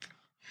 Yeah.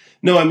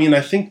 No, I mean,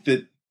 I think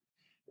that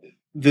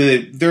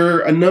there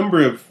are a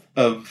number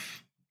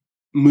of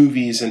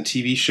movies and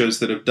TV shows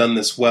that have done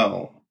this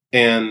well.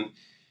 And,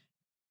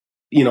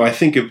 I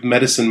think of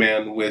Medicine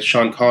Man with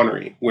Sean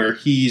Connery, where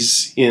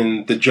he's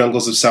in the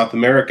jungles of South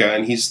America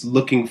and he's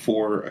looking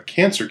for a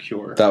cancer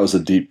cure. That was a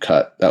deep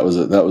cut. That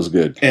was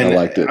good. And I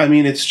liked it. I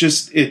mean, it's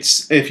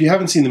if you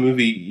haven't seen the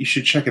movie, you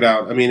should check it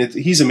out. I mean,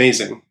 he's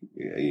amazing,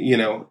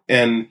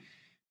 and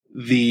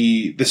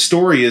the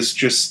story is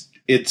just,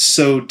 it's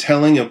so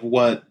telling of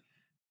what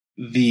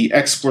the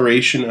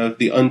exploration of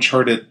the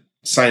uncharted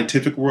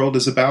scientific world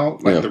is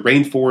about, like the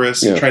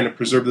rainforest and trying to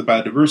preserve the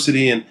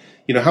biodiversity, and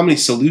how many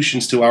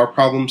solutions to our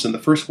problems in the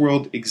first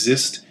world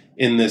exist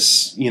in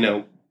this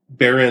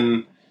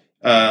barren,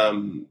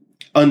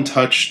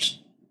 untouched,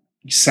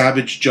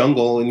 savage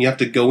jungle, and you have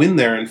to go in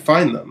there and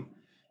find them.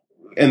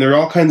 And there are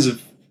all kinds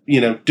of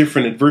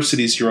different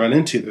adversities you run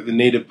into. There are the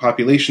native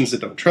populations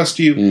that don't trust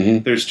you.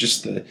 There's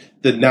just the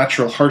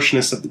natural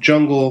harshness of the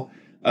jungle.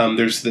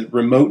 There's the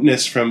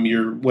remoteness from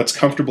what's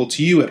comfortable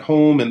to you at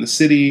home in the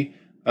city.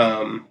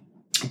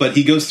 But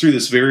he goes through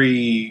this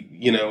very,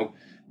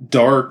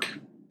 dark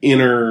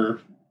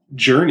inner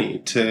journey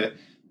to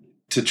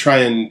to try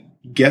and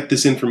get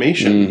this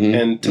information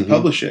and to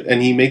publish it.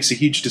 And he makes a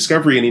huge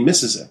discovery and he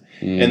misses it.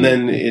 And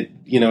then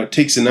it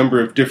takes a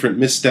number of different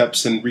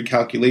missteps and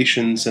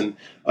recalculations and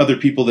other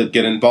people that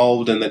get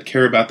involved and that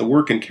care about the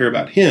work and care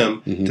about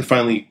him to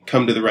finally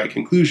come to the right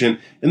conclusion.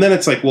 And then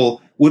it's like,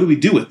 well, what do we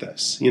do with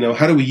this?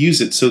 How do we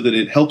use it so that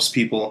it helps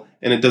people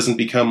and it doesn't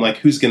become like,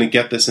 who's going to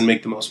get this and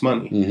make the most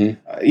money?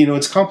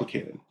 It's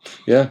complicated.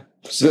 Yeah.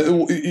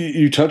 So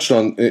you touched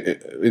on,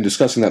 in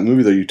discussing that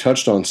movie, though, you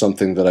touched on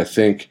something that I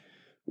think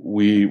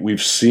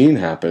we've seen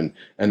happen,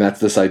 and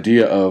that's this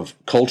idea of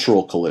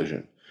cultural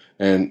collision.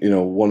 And,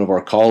 one of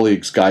our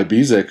colleagues, Guy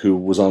Bezek, who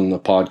was on the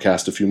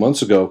podcast a few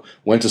months ago,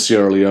 went to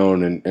Sierra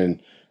Leone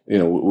and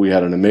we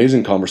had an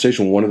amazing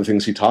conversation. One of the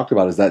things he talked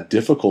about is that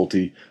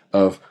difficulty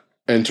of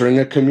entering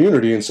a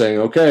community and saying,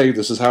 okay,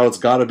 this is how it's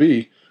got to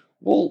be.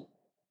 Well,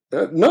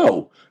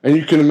 no. And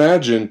you can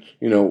imagine,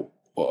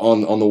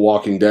 on The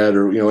Walking Dead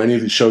or, any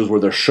of these shows where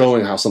they're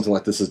showing how something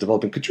like this is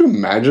developing. Could you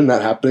imagine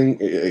that happening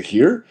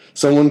here?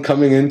 Someone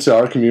coming into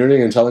our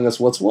community and telling us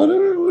what's what?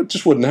 It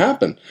just wouldn't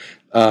happen.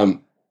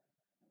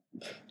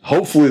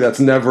 Hopefully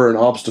that's never an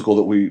obstacle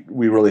that we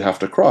really have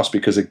to cross,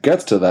 because it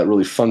gets to that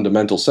really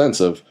fundamental sense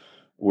of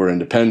we're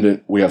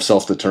independent, we have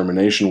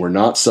self-determination, we're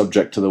not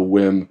subject to the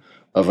whim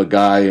of a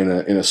guy in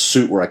a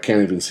suit where I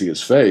can't even see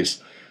his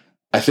face.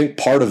 I think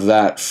part of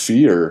that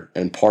fear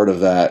and part of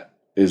that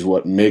is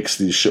what makes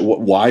these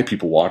why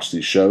people watch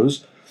these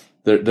shows.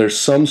 There's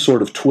some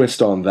sort of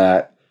twist on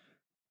that.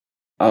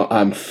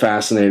 I'm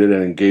fascinated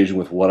and engaging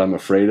with what I'm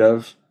afraid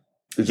of.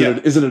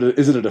 Is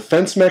it a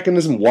defense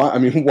mechanism? Why? I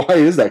mean, why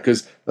is that?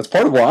 Because that's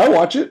part of why I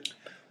watch it.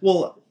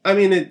 Well, I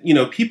mean,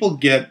 people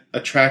get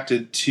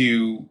attracted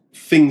to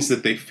things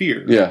that they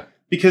fear. Yeah.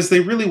 Because they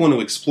really want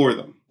to explore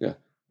them. Yeah.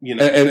 And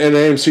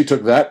AMC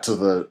took that to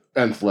the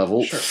nth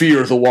level. Sure.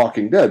 Fear the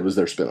Walking Dead was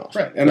their spinoff.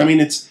 Right. And I mean,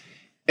 it's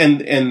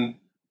and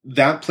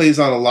that plays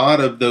on a lot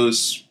of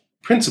those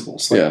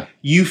principles. Like,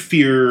 you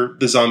fear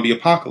the zombie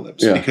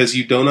apocalypse because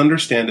you don't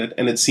understand it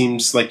and it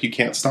seems like you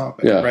can't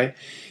stop it, right?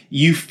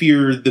 You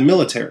fear the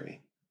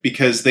military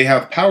because they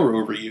have power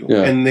over you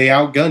and they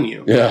outgun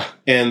you. Yeah.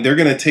 And they're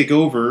going to take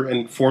over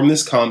and form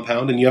this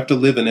compound and you have to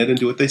live in it and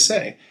do what they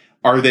say.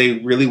 Are they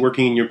really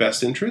working in your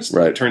best interest?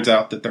 Right. It turns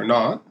out that they're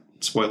not.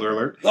 Spoiler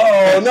alert.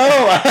 Oh, no.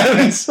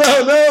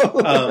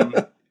 Oh,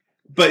 no.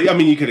 But, I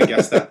mean, you could have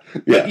guessed that.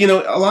 But,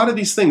 a lot of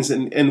these things,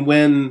 and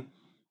when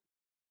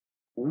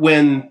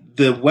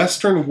the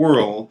Western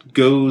world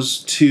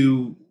goes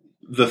to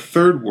the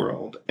third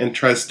world and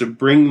tries to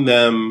bring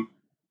them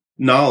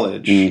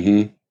knowledge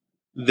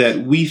that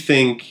we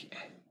think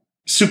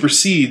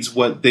supersedes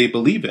what they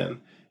believe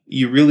in,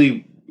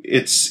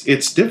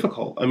 it's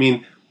difficult. I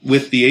mean,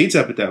 with the AIDS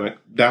epidemic,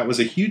 that was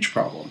a huge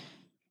problem.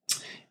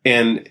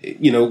 And,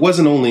 it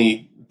wasn't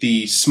only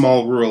the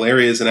small rural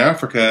areas in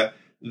Africa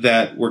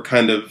that were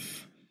kind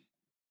of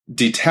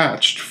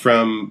detached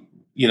from,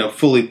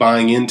 fully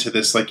buying into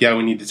this, like,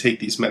 we need to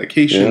take these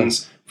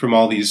medications from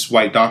all these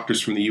white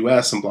doctors from the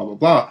US and blah, blah,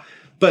 blah.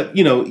 But,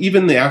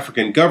 even the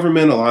African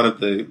government, a lot of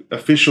the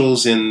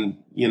officials in,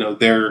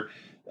 their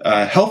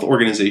health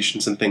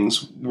organizations and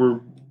things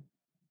were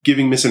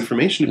giving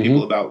misinformation to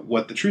people about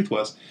what the truth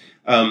was.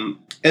 And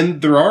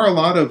there are a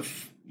lot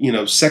of,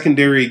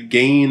 secondary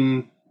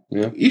gain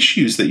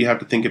issues that you have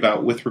to think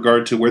about with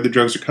regard to where the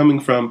drugs are coming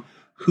from,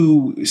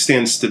 who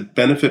stands to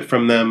benefit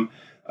from them.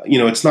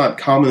 It's not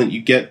common that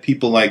you get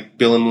people like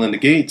Bill and Melinda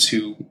Gates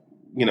who,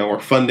 are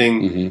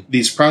funding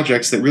these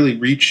projects that really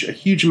reach a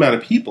huge amount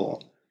of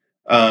people.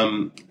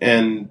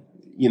 And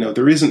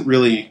there isn't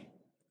really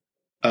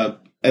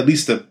at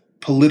least a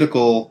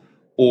political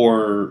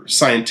or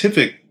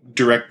scientific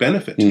direct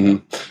benefit to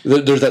them.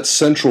 There's that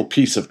central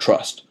piece of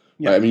trust.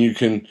 Right? I mean, you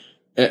can,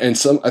 and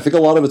I think a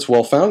lot of it's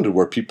well-founded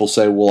where people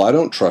say, well, I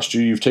don't trust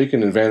you. You've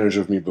taken advantage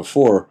of me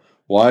before.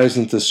 Why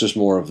isn't this just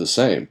more of the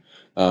same?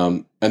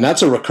 And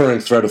that's a recurring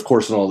thread, of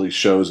course, in all these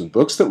shows and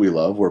books that we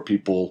love, where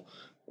people,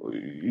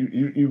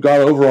 you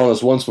got over on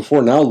us once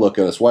before, now look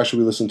at us. Why should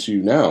we listen to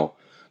you now?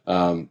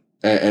 And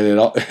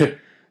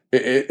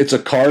it's a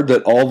card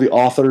that all the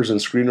authors and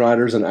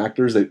screenwriters and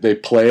actors, they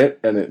play it,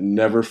 and it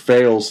never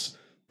fails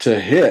to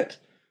hit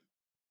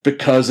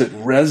because it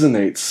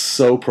resonates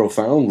so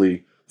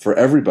profoundly for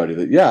everybody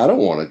that, I don't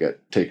want to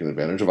get taken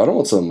advantage of. I don't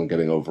want someone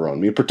getting over on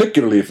me,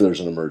 particularly if there's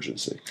an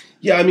emergency.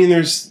 Yeah, I mean,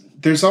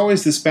 there's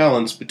always this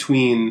balance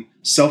between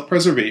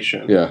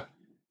self-preservation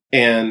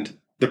and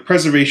the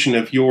preservation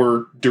of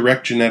your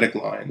direct genetic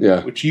line,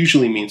 which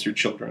usually means your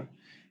children,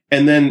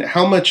 and then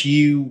how much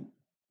you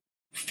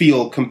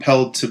feel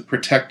compelled to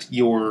protect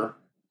your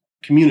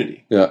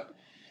community. Yeah.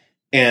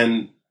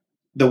 And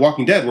The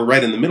Walking Dead were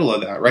right in the middle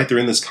of that, right? They're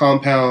in this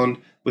compound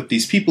with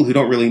these people who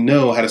don't really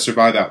know how to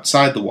survive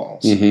outside the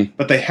walls,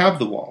 but they have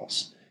the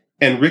walls.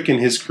 And Rick and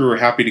his crew are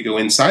happy to go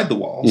inside the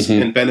walls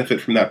and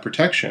benefit from that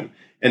protection.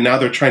 And now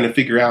they're trying to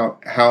figure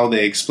out how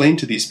they explain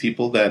to these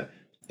people that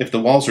if the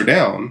walls are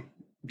down,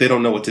 they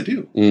don't know what to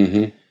do.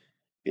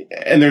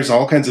 and there's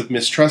all kinds of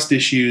mistrust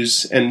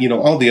issues, and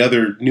all the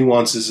other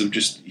nuances of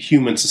just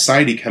human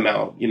society come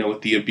out.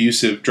 With the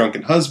abusive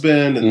drunken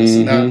husband and this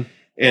and that,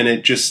 and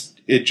it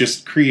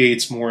just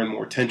creates more and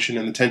more tension,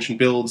 and the tension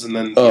builds, and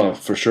then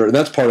for sure. And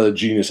that's part of the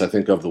genius, I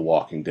think, of The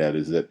Walking Dead,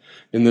 is that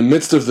in the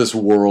midst of this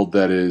world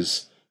that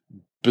is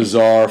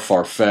bizarre,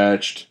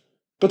 far-fetched,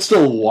 but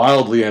still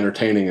wildly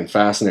entertaining and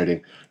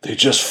fascinating, they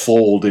just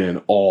fold in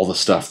all the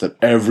stuff that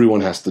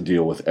everyone has to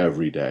deal with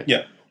every day.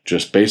 Yeah.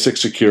 Just basic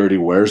security.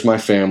 Where's my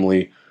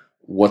family?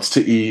 What's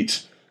to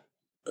eat?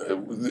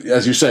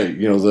 As you say,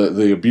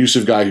 the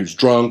abusive guy who's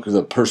drunk,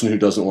 the person who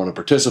doesn't want to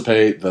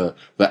participate, the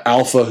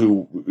alpha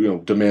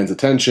who demands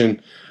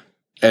attention,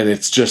 and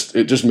it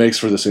just makes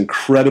for this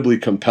incredibly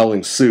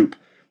compelling soup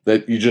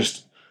that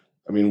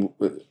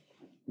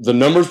the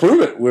numbers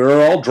prove it.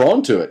 We're all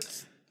drawn to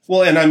it.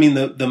 Well, and I mean,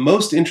 the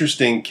most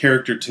interesting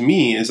character to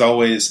me is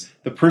always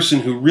the person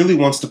who really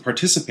wants to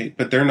participate,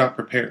 but they're not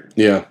prepared.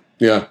 Yeah,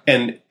 yeah.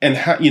 And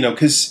how,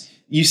 because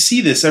you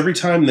see this every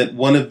time that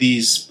one of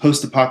these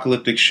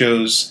post-apocalyptic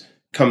shows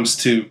comes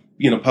to,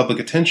 public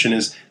attention,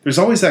 is there's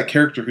always that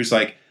character who's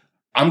like,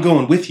 I'm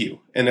going with you.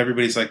 And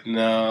everybody's like,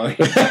 no.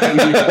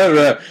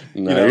 Right.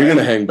 No, you're going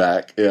to hang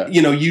back. Yeah.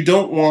 You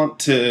don't want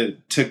to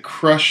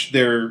crush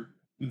their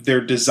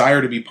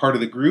desire to be part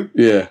of the group.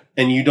 Yeah.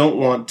 And you don't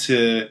want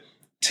to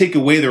take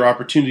away their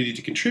opportunity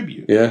to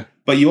contribute. Yeah.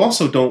 But you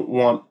also don't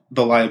want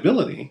the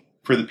liability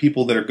for the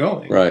people that are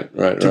going. Right.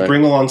 To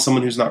bring along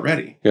someone who's not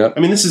ready. Yeah.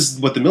 I mean, this is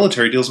what the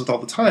military deals with all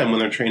the time when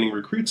they're training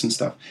recruits and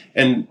stuff.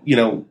 And,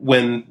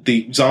 when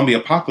the zombie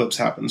apocalypse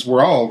happens,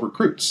 we're all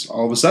recruits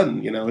all of a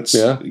sudden.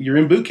 You're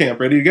in boot camp,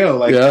 ready to go.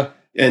 Like, yeah.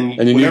 And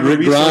you need Rick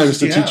Grimes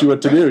to teach you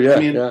what to do. Yeah. I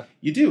mean, yeah.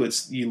 You do.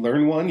 You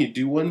learn one, you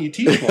do one, you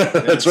teach one.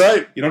 That's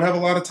right. You don't have a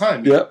lot of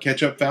time. You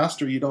catch up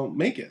fast or you don't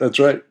make it. That's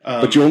right.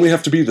 But you only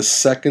have to be the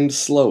second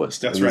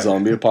slowest in the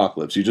zombie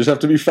apocalypse. You just have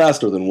to be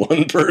faster than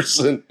one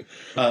person.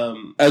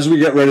 As we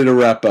get ready to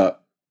wrap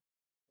up,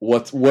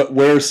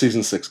 where is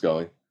season 6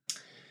 going?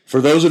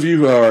 For those of you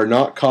who are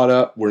not caught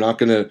up, we're not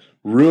going to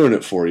ruin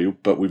it for you,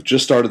 but we've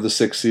just started the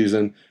 6th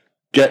season.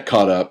 Get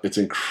caught up. It's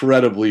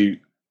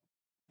incredibly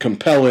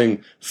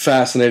compelling,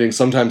 fascinating.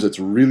 Sometimes it's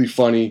really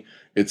funny.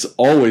 It's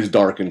always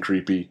dark and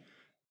creepy,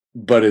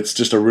 but it's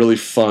just a really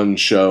fun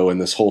show, and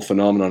this whole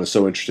phenomenon is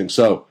so interesting.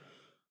 So,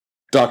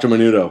 Dr.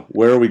 Menudo,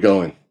 where are we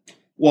going?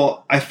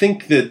 Well, I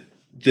think that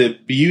the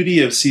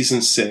beauty of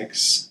season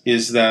 6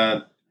 is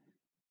that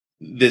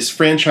this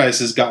franchise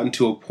has gotten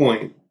to a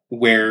point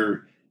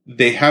where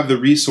they have the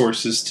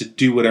resources to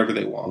do whatever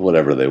they want.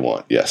 Whatever they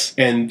want, yes.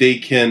 And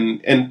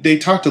they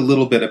talked a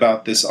little bit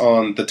about this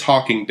on The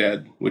Talking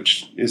Dead,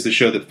 which is the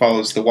show that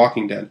follows The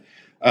Walking Dead.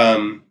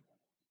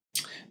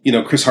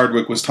 Chris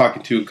Hardwick was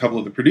talking to a couple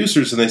of the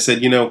producers, and they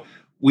said,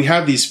 we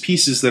have these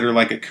pieces that are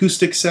like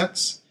acoustic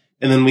sets,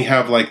 and then we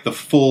have like the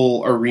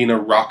full arena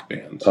rock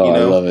band. Oh, I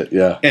love it,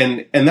 yeah.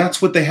 And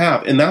that's what they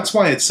have. And that's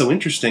why it's so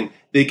interesting.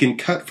 They can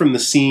cut from the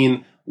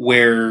scene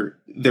where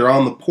they're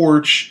on the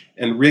porch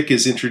and Rick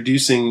is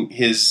introducing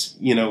his,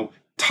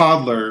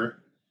 toddler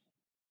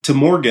to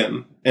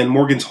Morgan, and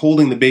Morgan's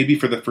holding the baby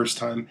for the first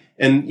time.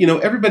 And,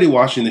 everybody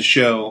watching the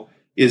show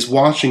is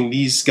watching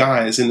these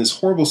guys in this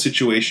horrible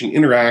situation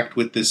interact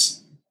with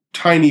this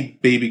tiny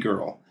baby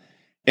girl.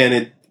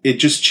 And it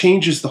just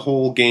changes the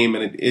whole game,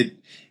 and it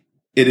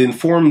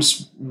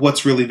informs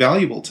what's really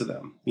valuable to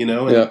them,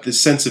 and this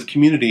sense of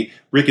community.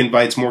 Rick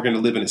invites Morgan to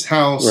live in his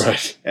house.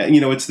 Right.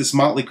 It's this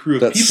motley crew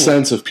of people. That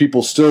sense of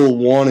people still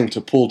wanting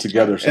to pull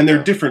together somehow. And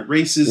they're different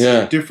races. Yeah.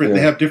 They're different. Yeah.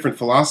 They have different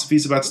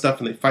philosophies about stuff,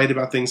 and they fight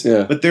about things.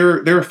 Yeah. But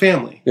they're a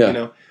family,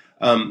 Yeah.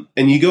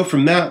 And you go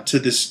from that to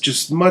this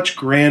just much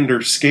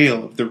grander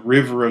scale of the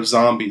river of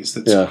zombies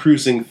that's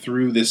cruising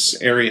through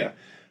this area.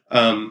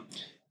 And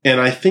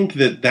I think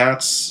that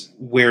that's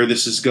where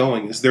this is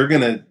going. Is they're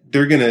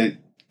gonna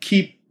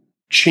keep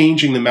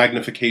changing the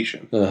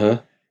magnification,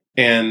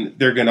 and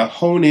they're gonna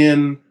hone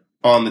in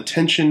on the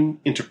tension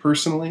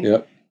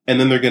interpersonally, and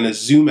then they're gonna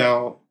zoom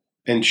out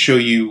and show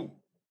you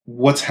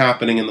what's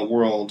happening in the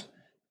world,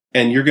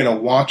 and you're gonna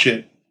watch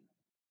it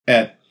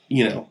at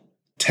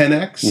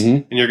 10x,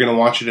 and you're going to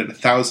watch it at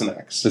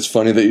 1,000x. It's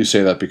funny that you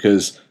say that,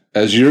 because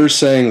as you're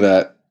saying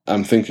that,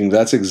 I'm thinking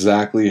that's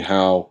exactly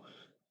how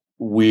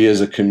we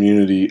as a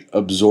community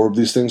absorb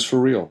these things for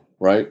real,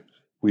 right?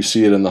 We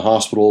see it in the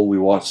hospital. We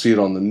see it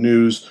on the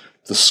news.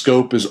 The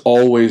scope is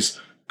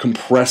always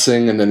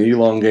compressing and then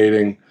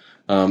elongating,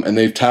 and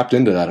they've tapped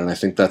into that. And I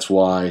think that's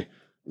why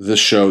this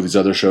show, these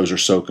other shows, are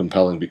so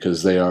compelling,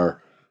 because they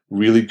are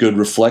really good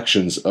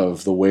reflections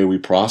of the way we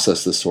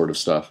process this sort of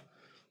stuff.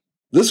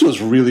 This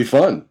was really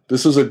fun.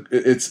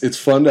 It's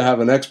fun to have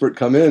an expert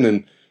come in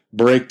and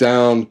break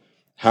down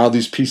how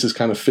these pieces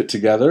kind of fit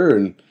together,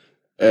 and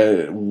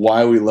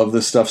why we love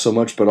this stuff so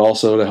much, but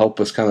also to help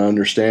us kind of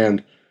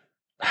understand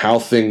how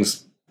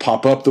things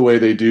pop up the way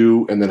they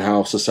do, and then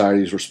how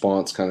society's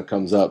response kind of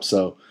comes up.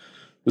 So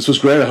this was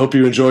great. I hope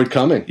you enjoyed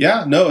coming.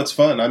 Yeah, no, it's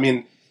fun. I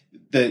mean,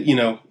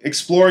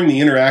 exploring the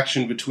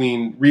interaction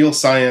between real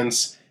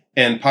science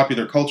and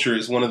popular culture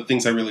is one of the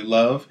things I really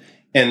love.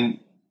 And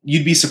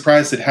you'd be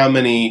surprised at how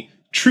many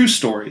true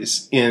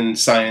stories in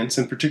science,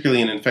 and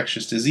particularly in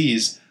infectious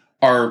disease,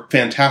 are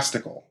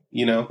fantastical,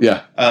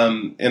 Yeah.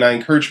 And I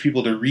encourage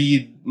people to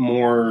read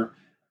more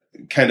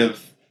kind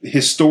of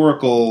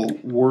historical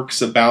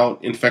works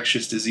about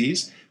infectious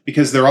disease,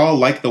 because they're all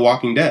like The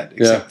Walking Dead,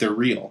 except they're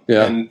real.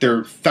 Yeah. And there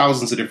are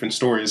thousands of different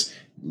stories.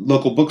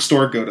 Local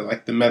bookstore, go to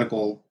like the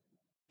medical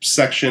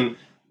section,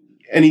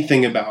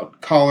 anything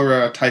about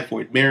cholera,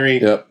 typhoid Mary,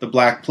 the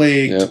Black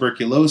Plague,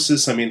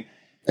 tuberculosis. I mean,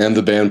 and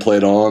the band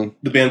played on.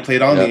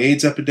 The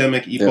AIDS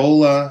epidemic,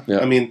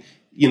 Ebola. I mean,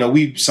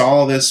 we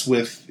saw this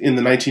in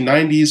the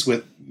 1990s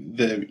with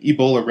the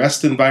Ebola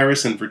Reston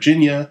virus in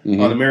Virginia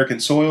on American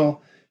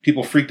soil.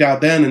 People freaked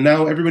out then, and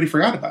now everybody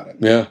forgot about it.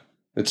 Yeah,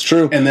 it's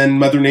true. And then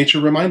Mother Nature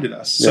reminded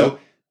us. So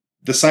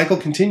the cycle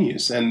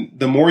continues. And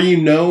the more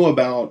you know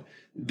about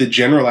the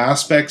general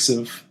aspects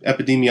of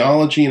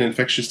epidemiology and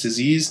infectious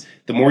disease,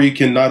 the more you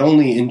can not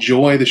only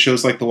enjoy the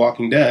shows like The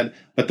Walking Dead,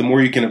 but the more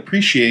you can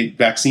appreciate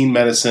vaccine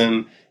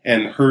medicine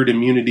and herd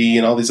immunity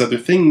and all these other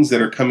things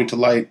that are coming to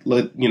light,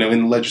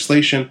 in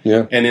legislation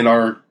and in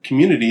our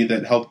community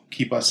that help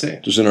keep us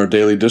safe. Just in our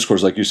daily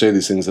discourse, like you say,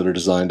 these things that are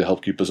designed to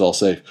help keep us all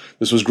safe.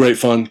 This was great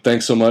fun.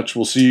 Thanks so much.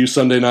 We'll see you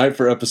Sunday night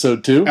for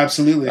episode 2.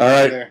 Absolutely. All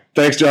right.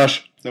 Thanks,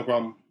 Josh. No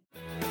problem.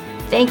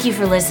 Thank you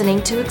for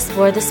listening to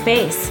Explore the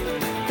Space.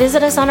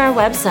 Visit us on our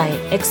website,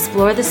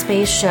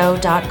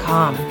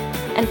 explorethespaceshow.com,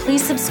 and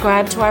please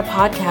subscribe to our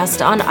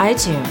podcast on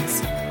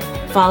iTunes.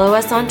 Follow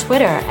us on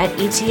Twitter at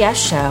ETS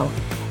Show,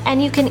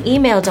 and you can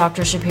email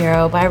Dr.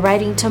 Shapiro by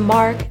writing to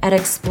Mark at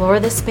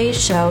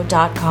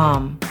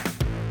explorethespaceshow.com.